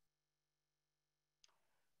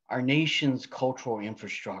 Our nation's cultural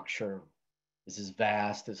infrastructure is as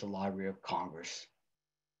vast as the Library of Congress,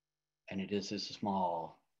 and it is as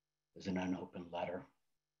small as an unopened letter.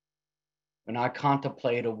 When I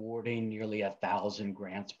contemplate awarding nearly 1,000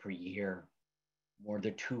 grants per year, more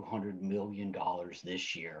than $200 million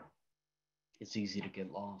this year, it's easy to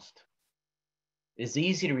get lost. It's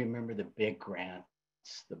easy to remember the big grants,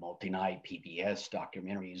 the multi-night PBS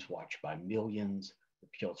documentaries watched by millions, the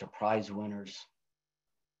Pulitzer Prize winners.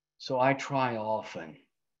 So I try often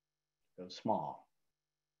to go small.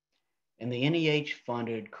 In the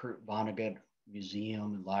NEH-funded Kurt Vonnegut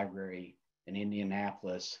Museum and Library in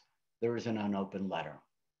Indianapolis, there is an unopened letter.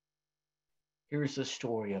 Here's the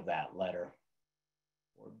story of that letter,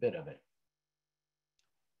 or a bit of it.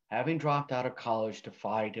 Having dropped out of college to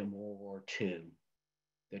fight in World War II,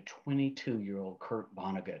 the 22-year-old Kurt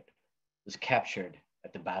Vonnegut was captured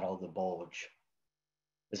at the Battle of the Bulge.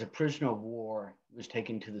 As a prisoner of war, he was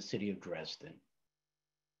taken to the city of Dresden.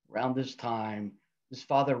 Around this time, his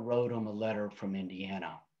father wrote him a letter from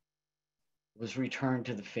Indiana. It was returned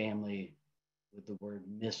to the family with the word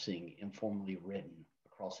missing informally written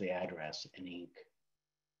across the address in ink.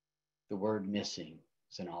 The word missing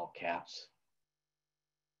is in all caps.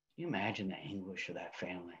 Can you imagine the anguish of that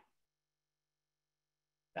family?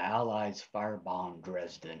 The Allies firebombed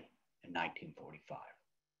Dresden in 1945.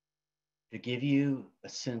 To give you a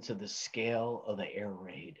sense of the scale of the air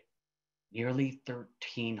raid, nearly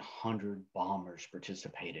 1,300 bombers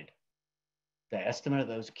participated. The estimate of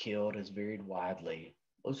those killed has varied widely,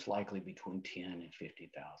 most likely between 10 and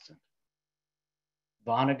 50,000.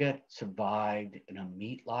 Vonnegut survived in a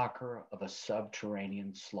meat locker of a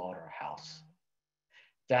subterranean slaughterhouse.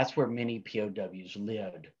 That's where many POWs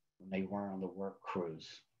lived when they weren't on the work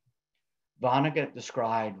crews. Vonnegut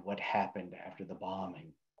described what happened after the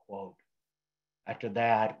bombing, quote, "After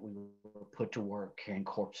that, we were put to work carrying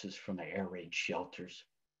corpses from the air raid shelters,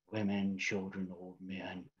 women, children, old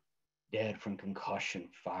men, dead from concussion,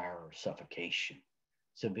 fire, or suffocation.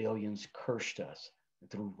 Civilians cursed us and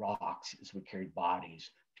threw rocks as we carried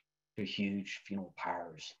bodies to huge funeral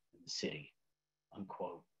pyres in the city,"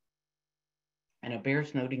 unquote. And it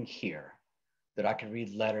bears noting here that I can read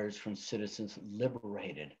letters from citizens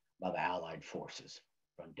liberated by the Allied forces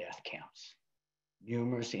from death camps.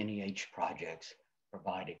 Numerous NEH projects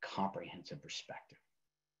provide a comprehensive perspective.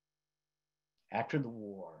 After the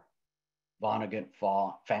war, Vonnegut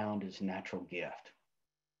found his natural gift,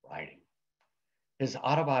 writing. His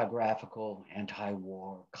autobiographical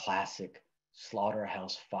anti-war classic,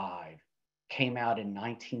 Slaughterhouse-Five, came out in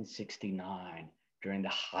 1969 during the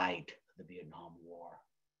height of the Vietnam War.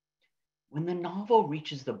 When the novel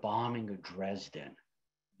reaches the bombing of Dresden,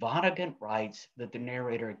 Vonnegut writes that the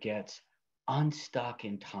narrator gets unstuck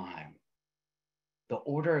in time. The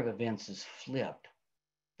order of events is flipped.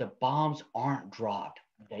 The bombs aren't dropped,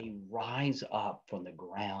 they rise up from the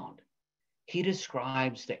ground. He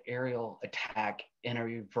describes the aerial attack in a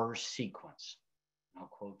reverse sequence. I'll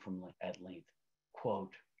quote from at length,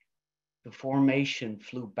 quote, "The formation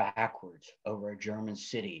flew backwards over a German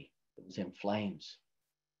city that was in flames.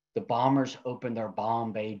 The bombers opened their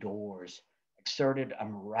bomb bay doors, exerted a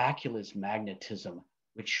miraculous magnetism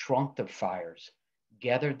which shrunk the fires,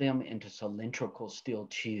 gathered them into cylindrical steel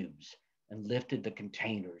tubes, and lifted the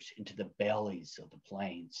containers into the bellies of the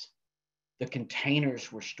planes. The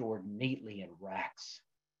containers were stored neatly in racks.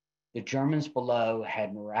 The Germans below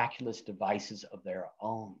had miraculous devices of their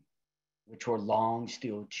own, which were long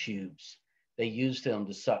steel tubes. They used them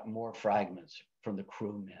to suck more fragments from the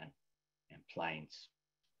crewmen and planes.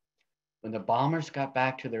 When the bombers got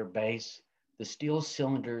back to their base, the steel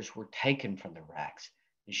cylinders were taken from the racks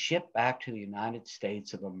and shipped back to the United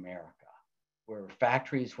States of America, where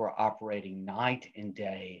factories were operating night and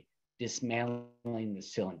day, dismantling the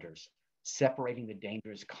cylinders, separating the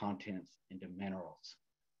dangerous contents into minerals.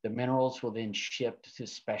 The minerals were then shipped to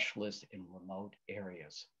specialists in remote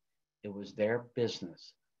areas. It was their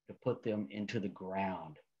business to put them into the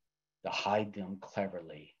ground, to hide them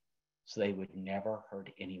cleverly, so they would never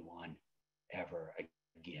hurt anyone ever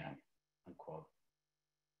again, unquote.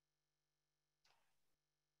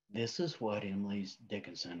 This is what Emily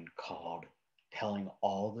Dickinson called telling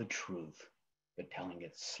all the truth, but telling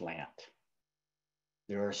it slant.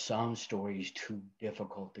 There are some stories too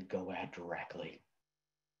difficult to go at directly.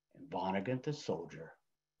 And Vonnegut the soldier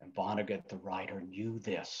and Vonnegut the writer knew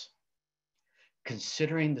this.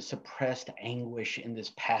 Considering the suppressed anguish in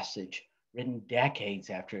this passage, written decades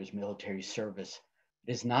after his military service,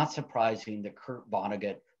 it is not surprising that Kurt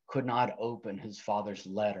Vonnegut could not open his father's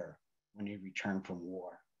letter when he returned from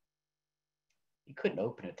war. He couldn't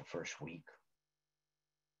open it the first week,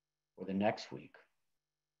 or the next week,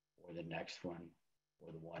 or the next one,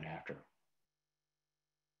 or the one after.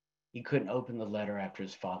 He couldn't open the letter after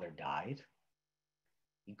his father died.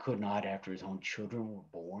 He could not after his own children were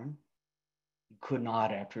born. He could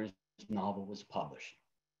not after his novel was published.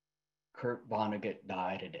 Kurt Vonnegut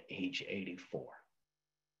died at age 84.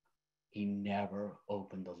 He never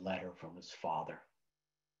opened the letter from his father.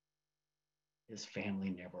 His family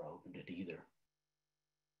never opened it either.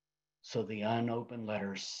 So the unopened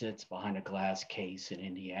letter sits behind a glass case in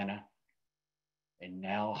Indiana, and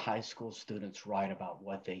now high school students write about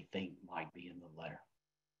what they think might be in the letter.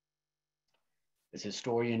 As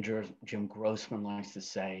historian Jim Grossman likes to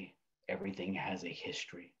say, everything has a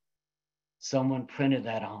history. Someone printed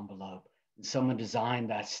that envelope, and someone designed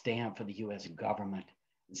that stamp for the US government,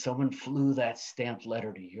 and someone flew that stamped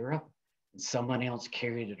letter to Europe, and someone else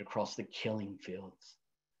carried it across the killing fields.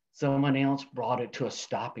 Someone else brought it to a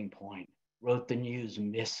stopping point, wrote the news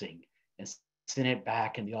missing, and sent it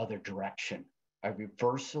back in the other direction, a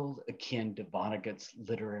reversal akin to Vonnegut's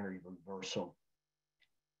literary reversal.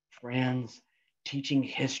 Friends, teaching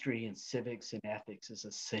history and civics and ethics is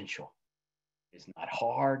essential. It's not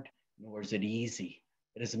hard, nor is it easy.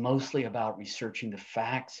 It is mostly about researching the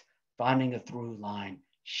facts, finding a through line,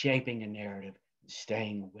 shaping a narrative, and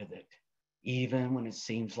staying with it, even when it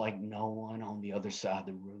seems like no one on the other side of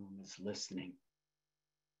the room is listening.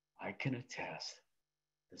 I can attest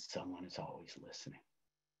that someone is always listening.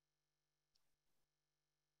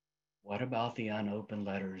 What about the unopened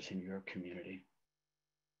letters in your community,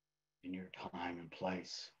 in your time and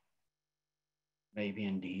place, maybe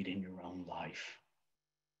indeed in your own life?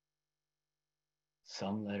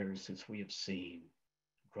 Some letters, as we have seen,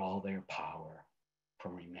 draw their power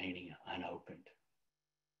from remaining unopened.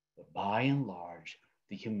 But by and large,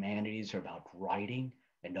 the humanities are about writing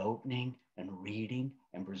and opening and reading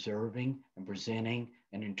and preserving and presenting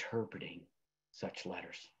and interpreting such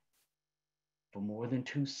letters. For more than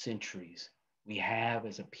 2 centuries, we have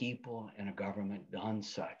as a people and a government done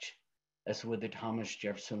such, as with the Thomas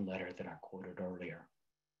Jefferson letter that I quoted earlier.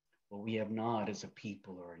 But we have not as a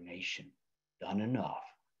people or a nation done enough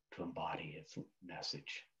to embody its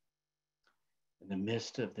message. In the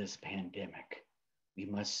midst of this pandemic, we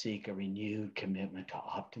must seek a renewed commitment to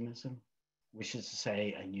optimism, which is to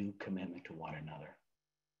say a new commitment to one another.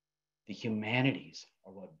 The humanities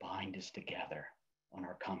are what bind us together on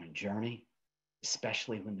our common journey,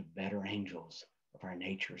 especially when the better angels of our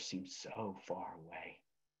nature seem so far away.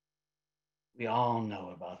 We all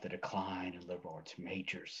know about the decline in liberal arts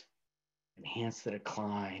majors, and hence the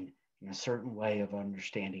decline in a certain way of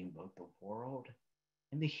understanding both the world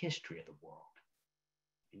and the history of the world.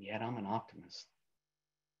 And yet I'm an optimist.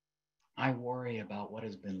 I worry about what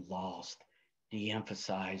has been lost,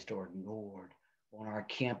 de-emphasized, or ignored on our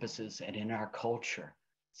campuses and in our culture,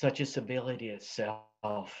 such as civility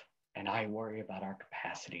itself, and I worry about our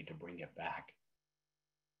capacity to bring it back.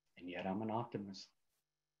 And yet I'm an optimist.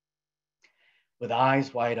 With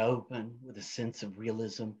eyes wide open, with a sense of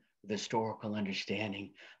realism, with historical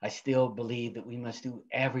understanding, I still believe that we must do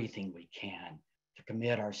everything we can to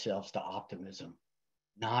commit ourselves to optimism,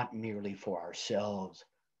 not merely for ourselves,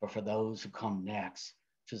 but for those who come next,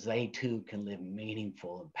 so they too can live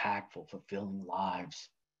meaningful, impactful, fulfilling lives.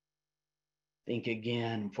 Think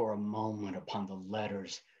again for a moment upon the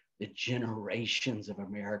letters that generations of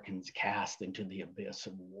Americans cast into the abyss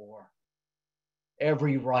of war.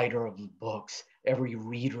 Every writer of books, every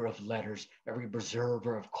reader of letters, every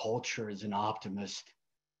preserver of culture is an optimist.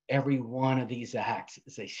 Every one of these acts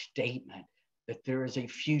is a statement that there is a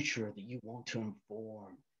future that you want to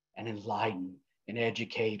inform and enlighten and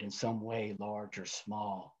educate in some way, large or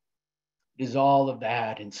small. It is all of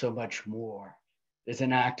that and so much more. It is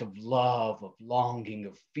an act of love, of longing,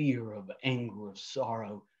 of fear, of anger, of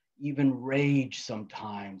sorrow, even rage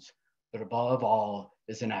sometimes, but above all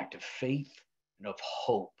is an act of faith and of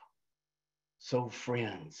hope. So,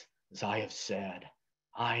 friends, as I have said,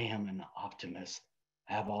 I am an optimist,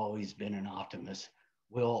 have always been an optimist,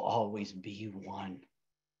 will always be one.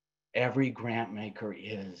 Every grant maker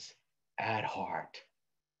is, at heart,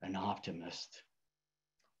 an optimist.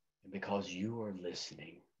 And because you are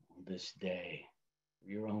listening on this day for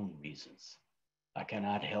your own reasons, I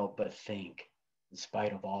cannot help but think, in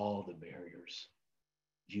spite of all the barriers,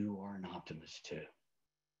 you are an optimist too.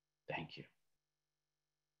 Thank you.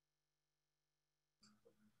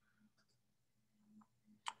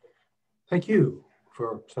 Thank you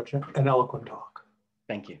for such an eloquent talk.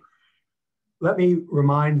 Thank you. Let me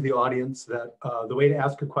remind the audience that the way to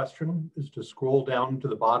ask a question is to scroll down to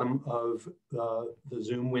the bottom of the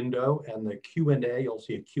Zoom window and the Q&A, you'll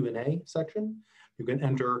see a Q&A section. You can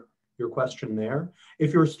enter your question there.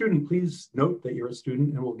 If you're a student, please note that you're a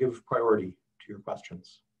student and we'll give priority to your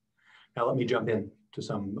questions. Now let me jump in to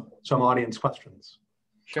some audience questions.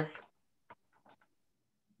 Sure.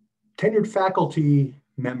 Tenured faculty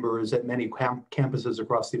members at many campuses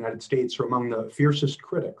across the United States are among the fiercest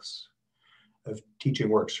critics of teaching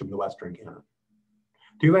works from the Western canon.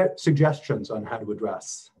 Do you have suggestions on how to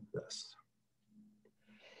address this?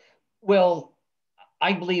 Well,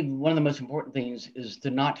 I believe one of the most important things is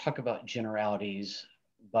to not talk about generalities,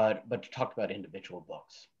 but to talk about individual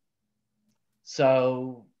books.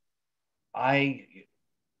 So I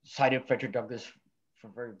cited Frederick Douglass for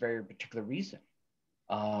a very, very particular reason.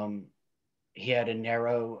 He had a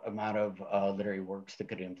narrow amount of literary works that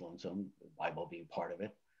could influence him, the Bible being part of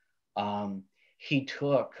it. He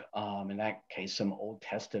took, in that case, some Old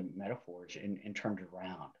Testament metaphors and turned it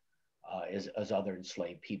around, as other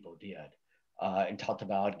enslaved people did, and talked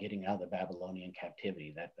about getting out of the Babylonian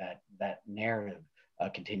captivity. That narrative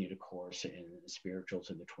continued, of course, in the spirituals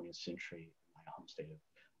in the 20th century, in my home state of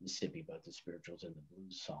Mississippi, both the spirituals and the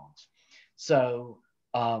blues songs. So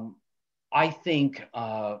I think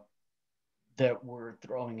that we're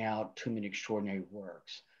throwing out too many extraordinary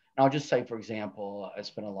works. And I'll just say, for example, I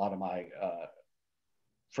spent a lot of my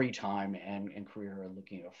free time and career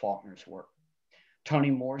looking at Faulkner's work.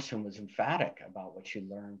 Toni Morrison was emphatic about what she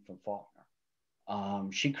learned from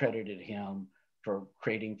Faulkner. She credited him for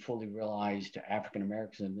creating fully realized African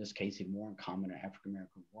Americans, in this case, a more uncommon African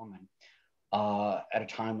American woman, at a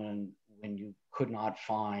time when you could not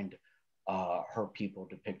find her people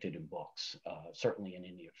depicted in books, certainly in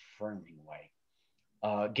any affirming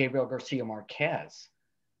way. Gabriel Garcia Marquez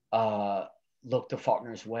looked to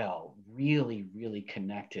Faulkner as well, really, really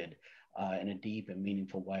connected in a deep and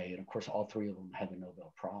meaningful way. And of course, all three of them had the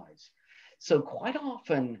Nobel Prize. So quite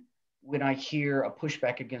often when I hear a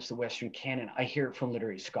pushback against the Western canon, I hear it from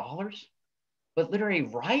literary scholars, but literary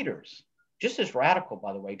writers, just as radical,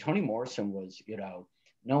 by the way. Toni Morrison was,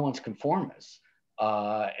 no one's conformist.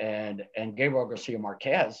 And Gabriel Garcia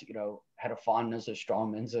Marquez, had a fondness of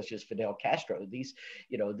strongmen such as Fidel Castro. These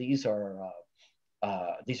are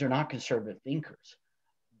not conservative thinkers.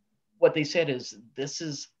 What they said is, this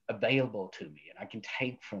is available to me and I can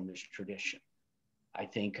take from this tradition. I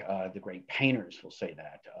think the great painters will say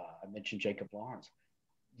that. I mentioned Jacob Lawrence.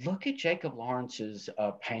 Look at Jacob Lawrence's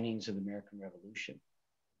paintings of the American Revolution.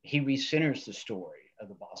 He recenters the story of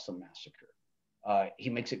the Boston Massacre. He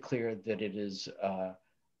makes it clear that it is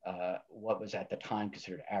what was at the time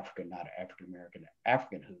considered African, not African-American,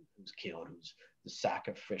 African who's killed, who's the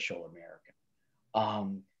sacrificial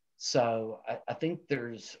American. So I think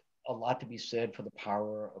there's a lot to be said for the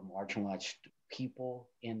power of marginalized people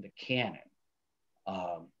in the canon.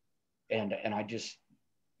 And I just,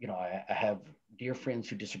 I have dear friends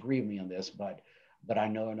who disagree with me on this, but I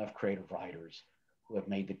know enough creative writers who have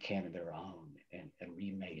made the canon their own and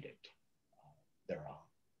remade it their own.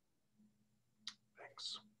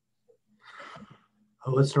 Thanks.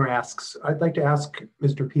 A listener asks, I'd like to ask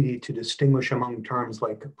Mr. Peede to distinguish among terms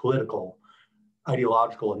like political,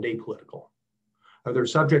 ideological, and apolitical. Are there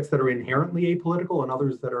subjects that are inherently apolitical and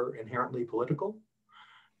others that are inherently political?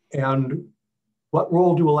 And what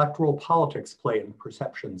role do electoral politics play in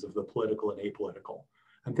perceptions of the political and apolitical?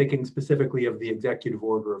 I'm thinking specifically of the executive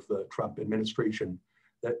order of the Trump administration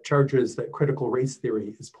that charges that critical race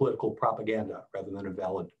theory is political propaganda rather than a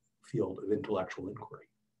valid field of intellectual inquiry.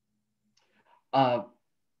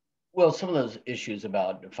 Well, some of those issues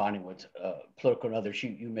about defining what's political and others,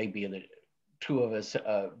 you may be the two of us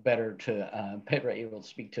better able to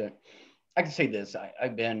speak to it. I can say this: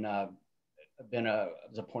 I've been I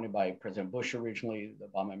was appointed by President Bush originally. The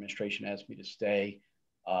Obama administration asked me to stay.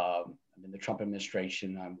 I'm in the Trump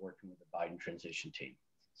administration. I'm working with the Biden transition team.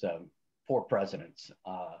 So 4 presidents.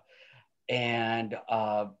 And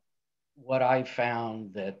what I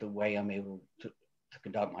found that the way I'm able to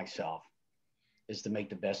conduct myself is to make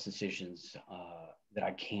the best decisions that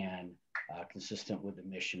I can, consistent with the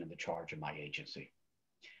mission and the charge of my agency.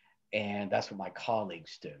 And that's what my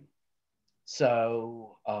colleagues do.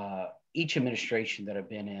 So each administration that I've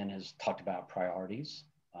been in has talked about priorities.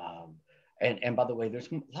 And by the way, there's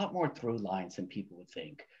a lot more through lines than people would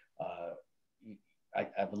think.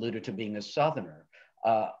 I've alluded to being a Southerner.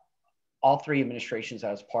 All 3 administrations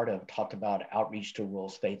I was part of talked about outreach to rural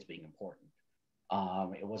states being important.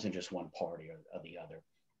 It wasn't just one party or the other.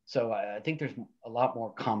 So I think there's a lot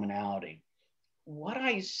more commonality. What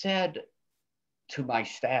I said to my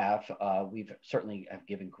staff, we've certainly have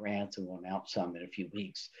given grants and we'll announce some in a few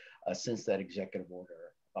weeks since that executive order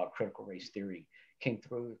about critical race theory came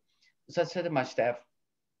through. As I said to my staff,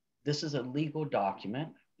 this is a legal document.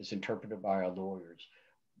 It's interpreted by our lawyers,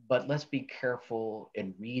 but let's be careful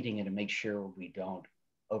in reading it and make sure we don't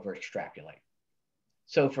over extrapolate.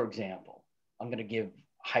 So for example, I'm going to give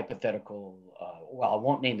hypothetical, well, I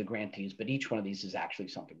won't name the grantees, but each one of these is actually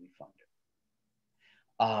something we funded.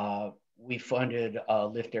 We funded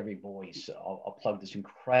Lift Every Voice. I'll plug this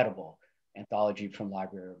incredible anthology from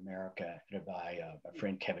Library of America by my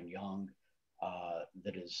friend Kevin Young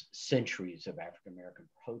that is centuries of African-American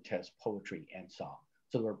protest, poetry, and song.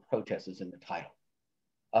 So the word protest is in the title.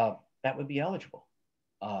 That would be eligible.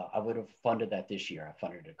 I would have funded that this year. I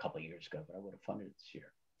funded it a couple of years ago, but I would have funded it this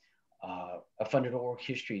year. I funded oral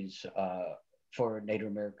histories for Native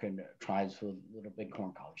American tribes with Little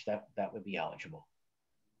Bighorn College. That would be eligible.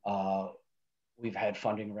 We've had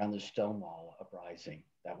funding around the Stonewall uprising.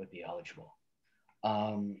 That would be eligible.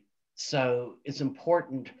 So it's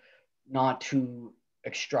important not to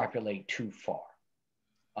extrapolate too far.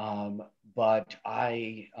 But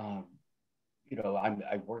I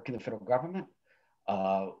work in the federal government.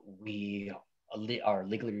 We are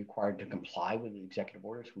legally required to comply with the executive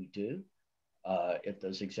orders. We do. If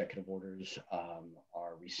those executive orders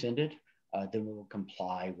are rescinded, then we will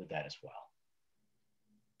comply with that as well.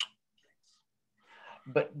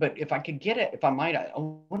 But if I could get it, if I might, I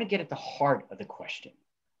want to get at the heart of the question.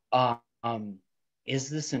 Is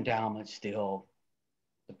this endowment still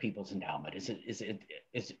the people's endowment? Is it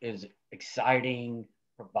exciting,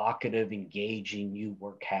 provocative, engaging, new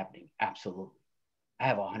work happening? Absolutely. I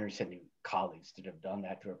have 170 colleagues that have done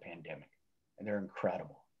that through a pandemic, and they're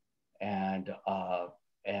incredible. And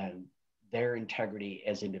their integrity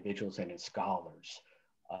as individuals and as scholars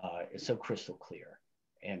is so crystal clear.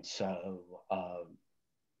 And so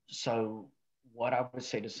what I would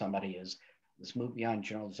say to somebody is, let's move beyond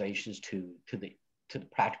generalizations to the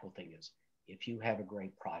practical thing is, if you have a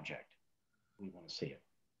great project, we want to see it.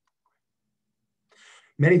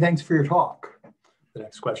 Many thanks for your talk. The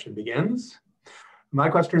next question begins. My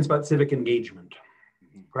question is about civic engagement.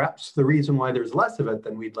 Perhaps the reason why there's less of it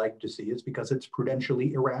than we'd like to see is because it's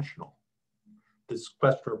prudentially irrational. This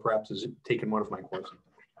questioner perhaps has taken one of my courses.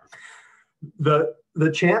 The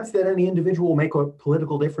chance that any individual will make a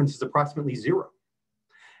political difference is approximately 0.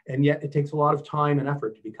 And yet it takes a lot of time and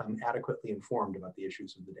effort to become adequately informed about the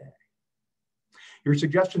issues of the day. Your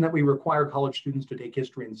suggestion that we require college students to take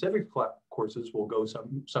history and civics courses will go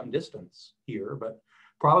some distance here, but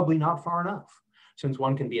probably not far enough, since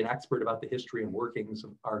one can be an expert about the history and workings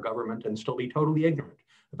of our government and still be totally ignorant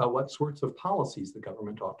about what sorts of policies the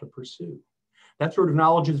government ought to pursue. That sort of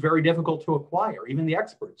knowledge is very difficult to acquire. Even the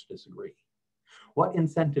experts disagree. What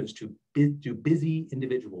incentives do busy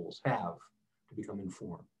individuals have to become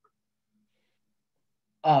informed?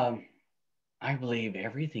 I believe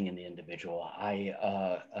everything in the individual. I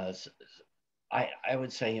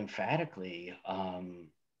would say emphatically,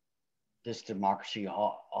 this democracy,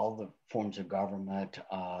 all the forms of government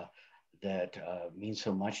that mean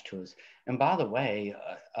so much to us. And by the way,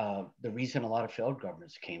 the reason a lot of failed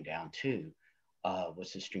governments came down too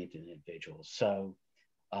was to strengthen individuals. So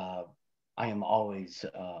I am always,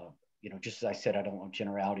 just as I said, I don't want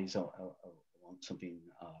generalities. I want something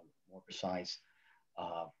more precise.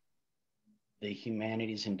 The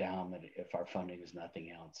humanities endowment, if our funding is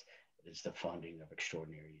nothing else, is the funding of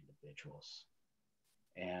extraordinary individuals.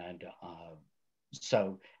 And and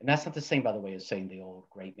that's not the same, by the way, as saying the old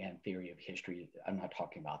great man theory of history. I'm not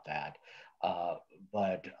talking about that.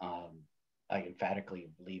 But I emphatically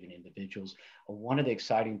believe in individuals. One of the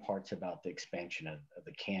exciting parts about the expansion of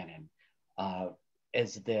the canon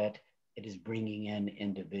is that it is bringing in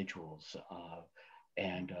individuals.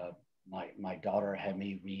 My daughter had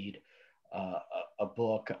me read a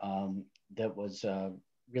book that was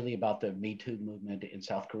really about the Me Too movement in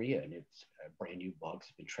South Korea, and it's a brand new book.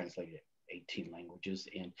 It's been translated 18 languages,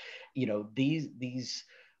 and these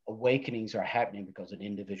awakenings are happening because an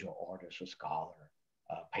individual artist or scholar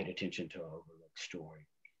paid attention to an overlooked story.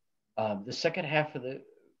 The second half of the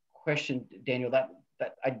question, Daniel, that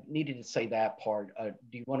I needed to say that part.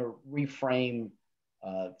 Do you want to reframe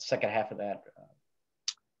the second half of that?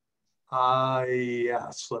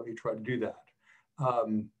 Yes, let me try to do that.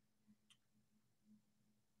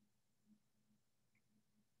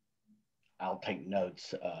 I'll take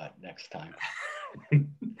notes next time.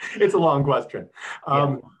 It's a long question.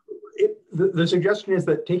 The suggestion is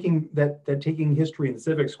that taking history and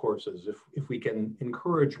civics courses, if we can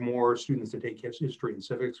encourage more students to take history and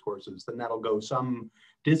civics courses, then that'll go some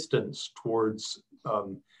distance towards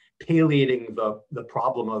palliating the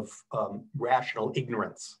problem of rational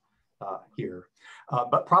ignorance here,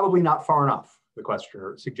 but probably not far enough. The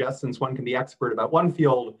questioner suggests, since one can be expert about one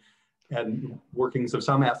field and workings of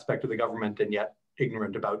some aspect of the government and yet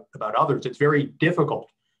ignorant about others, it's very difficult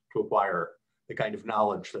to acquire the kind of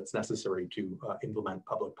knowledge that's necessary to implement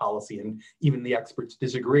public policy, and even the experts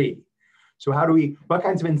disagree. So what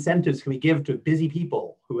kinds of incentives can we give to busy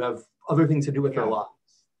people who have other things to do with their lives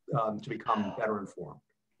to become better informed?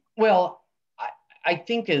 Well, I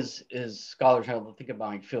think as scholars have to think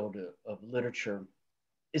about a field of literature,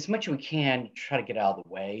 as much as we can try to get out of the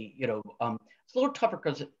way. It's a little tougher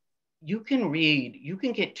because you can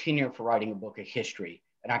get tenure for writing a book of history,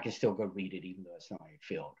 and I can still go read it even though it's not my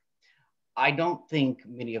field. I don't think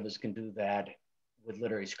many of us can do that with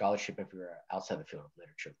literary scholarship if you're outside the field of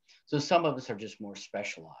literature. So some of us are just more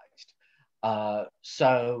specialized.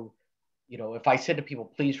 So, if I said to people,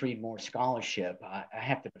 please read more scholarship, I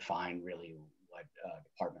have to define really what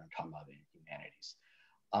department I'm talking about in humanities.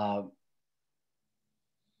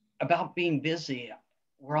 About being busy,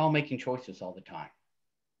 we're all making choices all the time.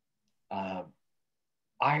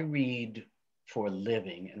 I read for a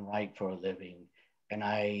living and write for a living, and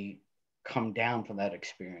I come down from that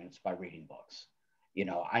experience by reading books.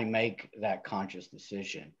 I make that conscious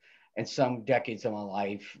decision. And some decades of my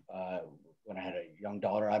life, when I had a young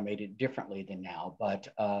daughter, I made it differently than now. But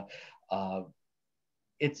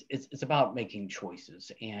it's about making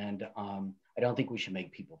choices, and I don't think we should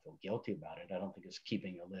make people feel guilty about it. I don't think it's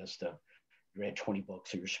keeping a list of you read 20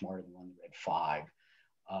 books, so you're smarter than one who read 5.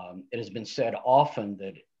 It has been said often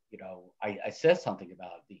that I said something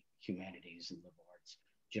about the humanities and liberal arts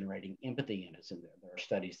generating empathy in us, and there are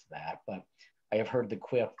studies to that. But I have heard the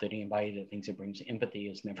quip that anybody that thinks it brings empathy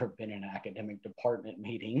has never been in an academic department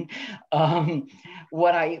meeting.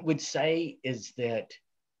 What I would say is that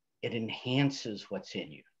it enhances what's in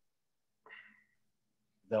you.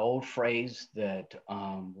 The old phrase that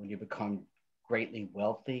when you become greatly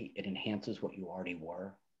wealthy, it enhances what you already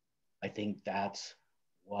were. I think that's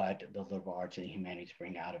what the liberal arts and humanities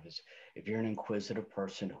bring out of us. If you're an inquisitive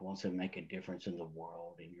person who wants to make a difference in the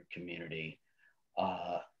world, in your community,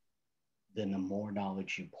 then the more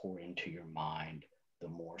knowledge you pour into your mind, the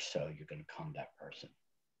more so you're going to become that person.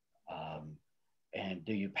 And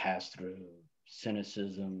do you pass through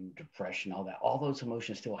cynicism, depression, all that? All those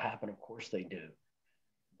emotions still happen. Of course they do.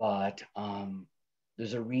 But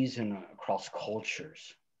there's a reason across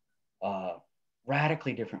cultures,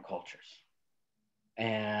 radically different cultures.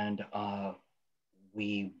 And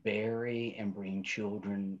we bury and bring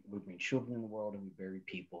children, in the world, and we bury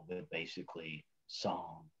people with basically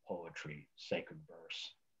song, poetry, sacred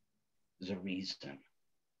verse. There's a reason.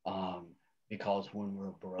 Because when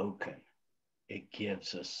we're broken, it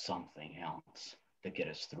gives us something else to get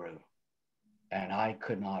us through. And I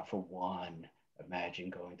could not for one imagine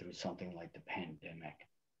going through something like the pandemic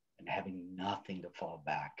and having nothing to fall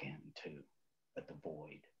back into but the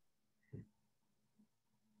void.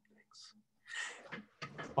 Thanks.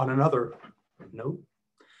 On another note,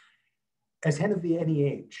 as head of the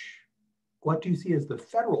NEH, what do you see as the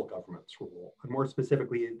federal government's role, and more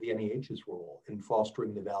specifically the NEH's role in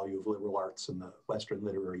fostering the value of liberal arts and the Western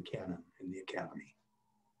literary canon in the academy?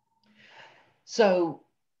 So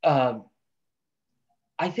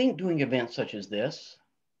I think doing events such as this,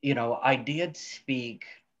 I did speak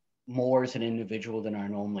more as an individual than I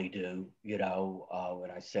normally do. When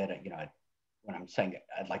I said, when I'm saying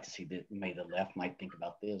I'd like to see that maybe the left might think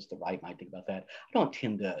about this, the right might think about that. I don't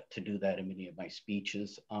tend to do that in many of my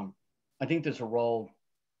speeches. I think there's a role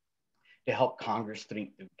to help Congress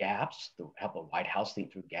think through gaps, to help the White House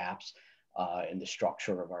think through gaps in the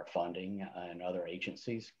structure of our funding and other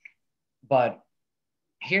agencies. But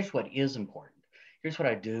here's what is important. Here's what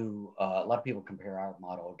I do. A lot of people compare our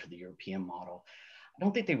model to the European model. I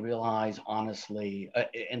don't think they realize, honestly,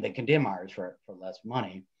 and they condemn ours for less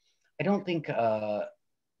money. I don't think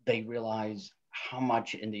they realize how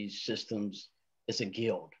much in these systems is a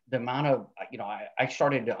guild. The amount of, I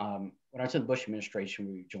started, when I was in the Bush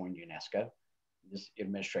administration, we joined UNESCO. This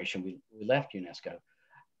administration, we left UNESCO.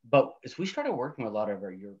 But as we started working with a lot of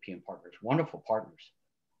our European partners, wonderful partners,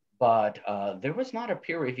 but there was not a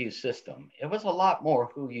peer review system. It was a lot more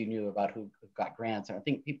who you knew about who got grants. And I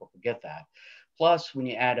think people forget that. Plus, when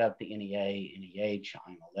you add up the NEA, NEH,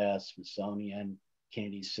 IMLS, Smithsonian,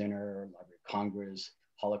 Kennedy Center, Library of Congress,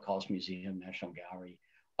 Holocaust Museum, National Gallery,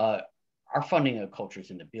 our funding of culture is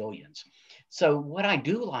in the billions. So what I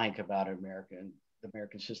do like about the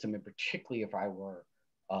American system, and particularly if I were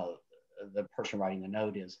the person writing the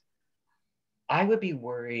note, is I would be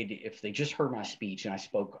worried if they just heard my speech and I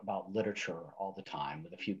spoke about literature all the time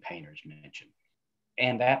with a few painters mentioned,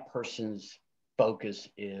 and that person's focus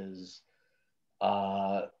is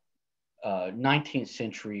 19th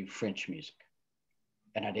century French music,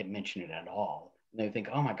 and I didn't mention it at all. And they think,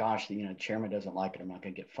 oh my gosh, the chairman doesn't like it, I'm not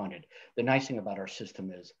going to get funded. The nice thing about our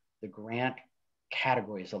system is the grant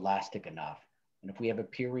category is elastic enough. And if we have a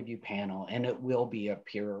peer review panel, and it will be a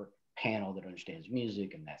peer panel that understands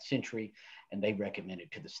music in that century, and they recommend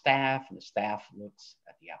it to the staff, and the staff looks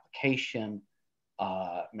at the application,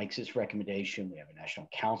 makes its recommendation. We have a national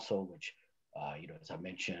council, which, as I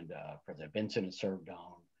mentioned, President Benson has served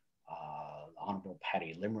on. Honorable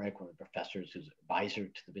Patty Limerick, one of the professors who's advisor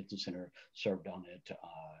to the Benson Center, served on it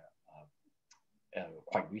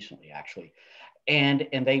quite recently, actually, and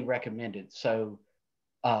they recommended. So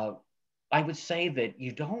I would say that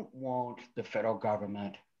you don't want the federal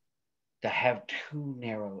government to have too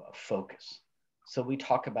narrow a focus. So we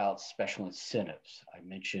talk about special incentives. I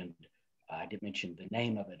did mention the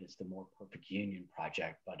name of it is the More Perfect Union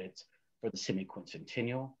Project, but it's for the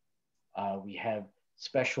semi-quincentennial. We have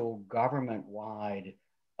special government-wide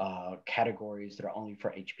categories that are only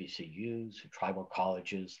for HBCUs, tribal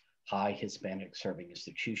colleges, high Hispanic serving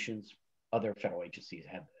institutions. Other federal agencies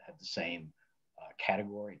have the same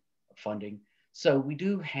category of funding. So we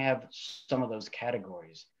do have some of those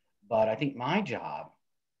categories, but I think my job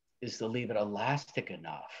is to leave it elastic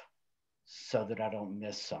enough so that I don't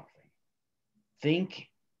miss something. Think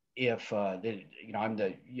if, I'm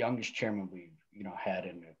the youngest chairman we've had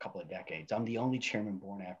in a couple of decades. I'm the only chairman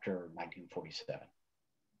born after 1947.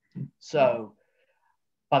 So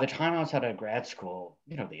by the time I was out of grad school,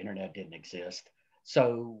 the internet didn't exist.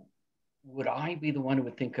 So would I be the one who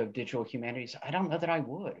would think of digital humanities? I don't know that I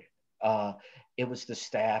would. It was the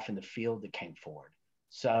staff in the field that came forward.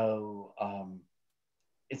 So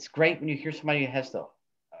it's great when you hear somebody who has a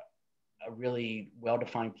really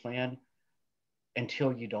well-defined plan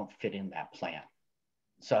until you don't fit in that plan.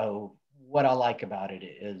 So what I like about it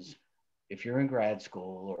is if you're in grad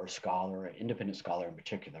school or a scholar, an independent scholar in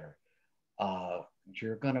particular,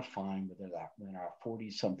 you're going to find within our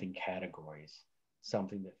 40-something categories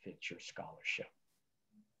something that fits your scholarship.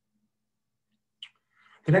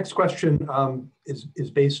 The next question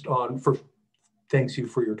is based on, thanks you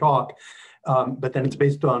for your talk, but then it's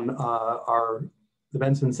based on the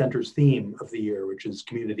Benson Center's theme of the year, which is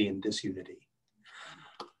community and disunity.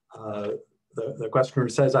 The questioner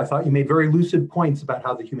says, I thought you made very lucid points about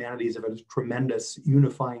how the humanities have a tremendous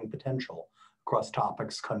unifying potential across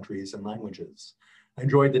topics, countries, and languages. I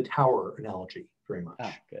enjoyed the tower analogy very much.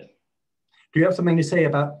 Ah, good. Do you have something to say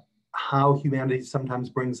about how humanities sometimes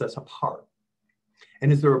brings us apart?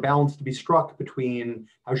 And is there a balance to be struck between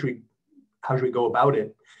how should we go about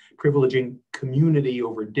it, privileging community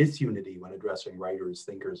over disunity when addressing writers,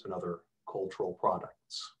 thinkers, and other cultural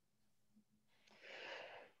products?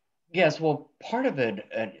 Yes, well, part of it,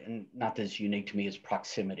 and not this unique to me, is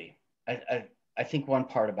proximity. I think one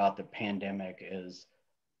part about the pandemic is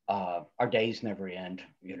our days never end.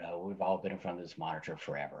 We've all been in front of this monitor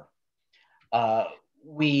forever.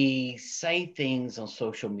 We say things on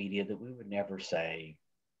social media that we would never say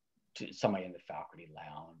to somebody in the faculty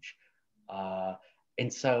lounge.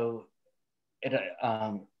 And so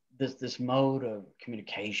this mode of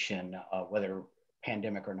communication, whether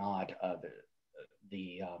pandemic or not,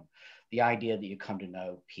 the idea that you come to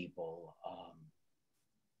know people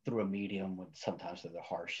through a medium when sometimes they're the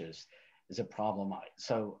harshest is a problem.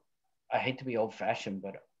 So I hate to be old fashioned,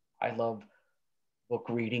 but I love book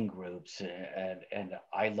reading groups, and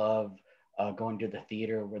I love going to the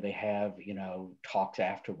theater where they have, talks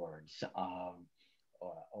afterwards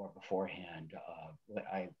or beforehand.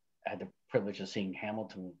 I had the privilege of seeing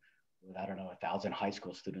Hamilton with, 1,000 high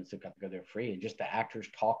school students that got to go there free, and just the actors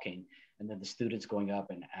talking, and then the students going up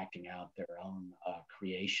and acting out their own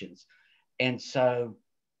creations. And so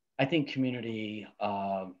I think community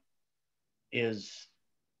is,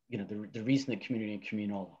 the reason that community and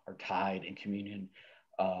communal are tied and communion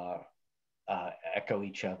echo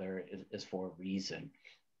each other is for a reason.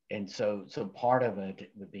 And so part of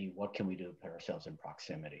it would be, what can we do to put ourselves in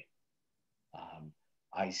proximity?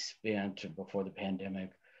 I spent, before the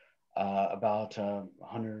pandemic, about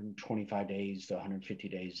 125 days to 150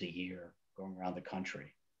 days a year going around the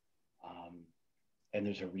country. And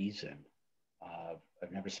there's a reason.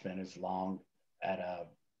 I've never spent as long at an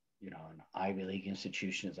Ivy League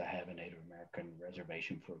institution as I have a Native American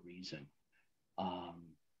reservation for a reason. I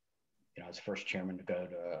was first chairman to go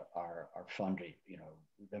to our funding.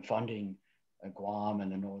 We've been funding Guam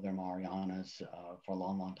and the Northern Marianas for a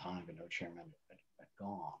long, long time, but no chairman at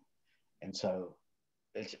Guam. And so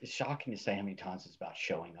it's shocking to say how many times it's about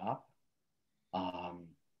showing up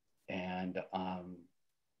and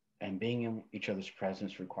being in each other's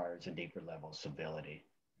presence requires a deeper level of civility,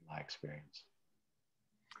 in my experience.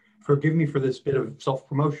 Forgive me for this bit of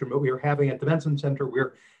self-promotion, but we are having at the Benson Center,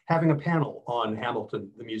 we're having a panel on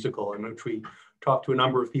Hamilton, the musical, in which we talked to a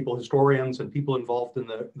number of people, historians and people involved in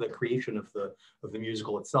the creation of the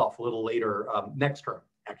musical itself a little later next term,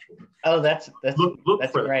 actually. Oh, that's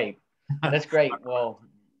look great. That's great. Well,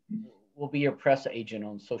 we'll be your press agent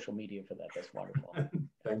on social media for that. That's wonderful.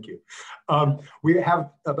 Thank you. We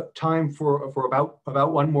have time for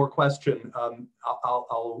about one more question.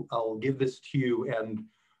 I'll give this to you, and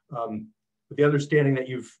with the understanding that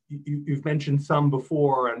you've mentioned some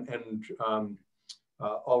before and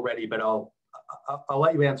already, but I'll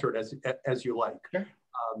let you answer it as you like. Sure.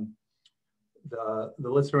 The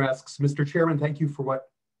listener asks, Mr. Chairman, thank you for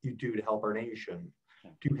what you do to help our nation.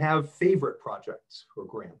 Do you have favorite projects or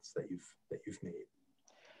grants that you've made?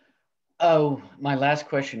 Oh, my last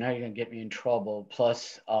question, now you're gonna get me in trouble.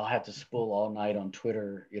 Plus I'll have to spool all night on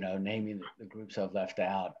Twitter, naming the groups I've left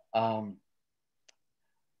out.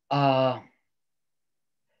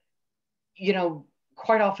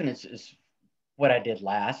 Quite often it's what I did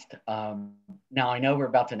last. Now I know we're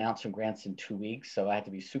about to announce some grants in 2 weeks, so I have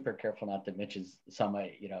to be super careful not to mention some,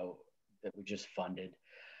 that we just funded.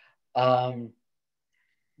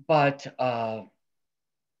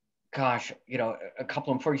 Gosh, a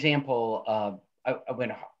couple of them. For example, I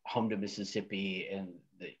went home to Mississippi, and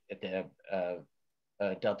at the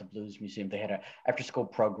Delta Blues Museum, they had an after-school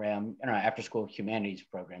program, after-school humanities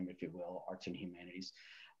program, if you will, arts and humanities.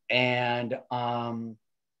 And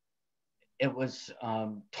it was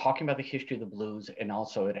talking about the history of the blues, and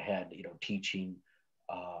also it had, teaching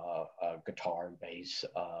guitar and bass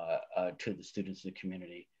to the students of the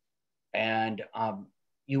community. And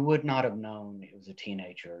you would not have known it was a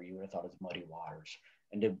teenager. You would have thought it was Muddy Waters.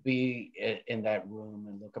 And to be in that room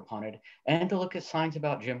and look upon it, and to look at signs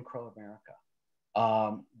about Jim Crow America,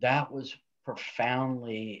 that was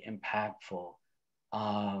profoundly impactful.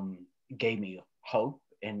 Gave me hope,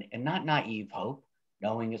 and not naive hope,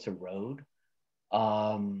 knowing it's a road.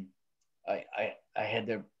 I had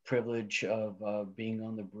the privilege of being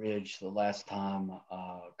on the bridge the last time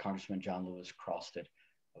Congressman John Lewis crossed it.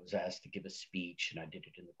 I was asked to give a speech, and I did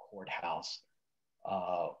it in the courthouse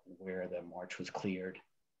where the march was cleared.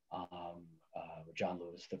 John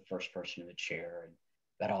Lewis, the first person in the chair, and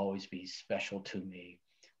that'll always be special to me.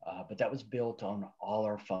 But that was built on all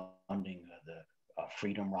our funding, the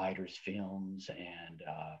Freedom Riders films and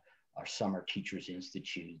our Summer Teachers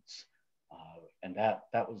Institutes, and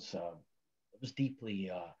that was deeply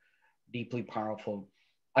powerful.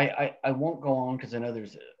 I won't go on because I know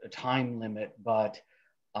there's a time limit, but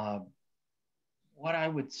what I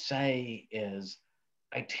would say is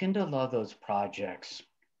I tend to love those projects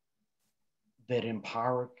that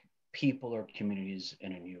empower people or communities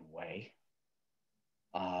in a new way.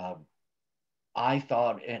 I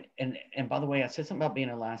thought, and by the way, I said something about being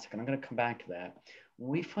elastic, and I'm going to come back to that.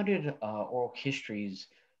 We funded oral histories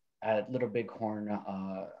at Little Bighorn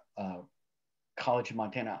College in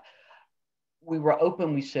Montana. We were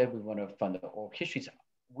open. We said we want to fund the oral histories.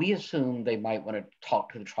 We assumed they might want to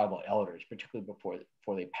talk to the tribal elders, particularly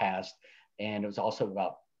before they passed. And it was also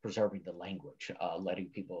about preserving the language, letting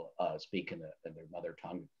people speak in their mother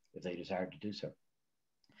tongue if they desired to do so.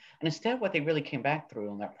 And instead, what they really came back through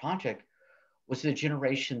on that project was the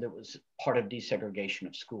generation that was part of desegregation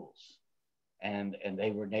of schools. And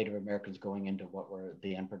they were Native Americans going into what were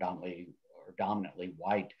then predominantly or dominantly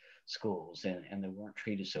white schools, and they weren't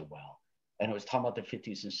treated so well. And it was talking about the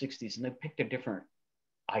 50s and 60s, and they picked a different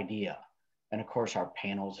idea. And of course, our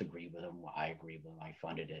panels agree with them. I agree with them. I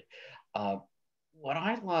funded it. What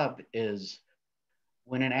I love is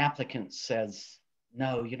when an applicant says,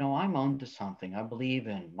 no, I'm on to something. I believe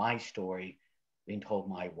in my story being told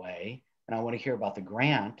my way. and I want to hear about the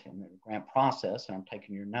grant and the grant process, and I'm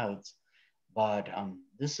taking your notes, but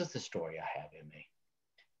this is the story I have in me.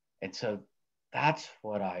 And so that's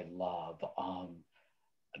what I love.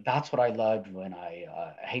 That's what I loved when I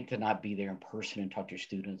hate to not be there in person and talk to your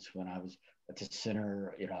students when I was at the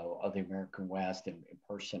center, of the American West in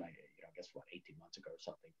person, I guess 18 months ago or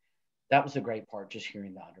something. That was the great part, just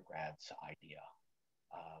hearing the undergrad's idea.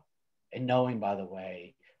 And knowing, by the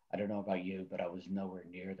way, I don't know about you, but I was nowhere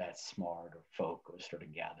near that smart or focused or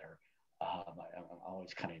together. I'm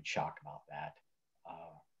always kind of in shock about that.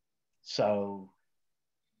 So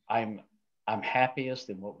I'm happiest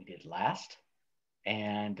in what we did last,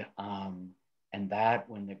 and that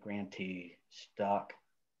when the grantee stuck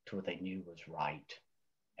to what they knew was right,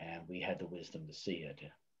 and we had the wisdom to see it.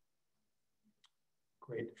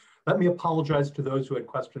 Great. Let me apologize to those who had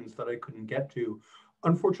questions that I couldn't get to.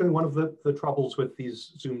 Unfortunately, one of the troubles with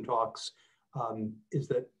these Zoom talks is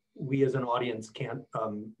that we as an audience can't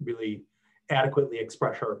really adequately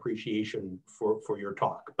express our appreciation for your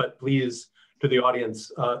talk. But please, to the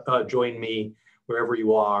audience, join me wherever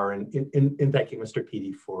you are in thanking Mr.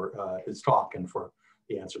 Peede for his talk and for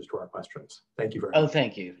the answers to our questions. Thank you very much. Oh,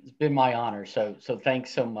 thank you. It's been my honor. So thanks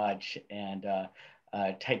so much, and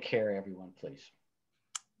take care, everyone, please.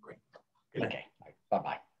 Great. Good night. Okay.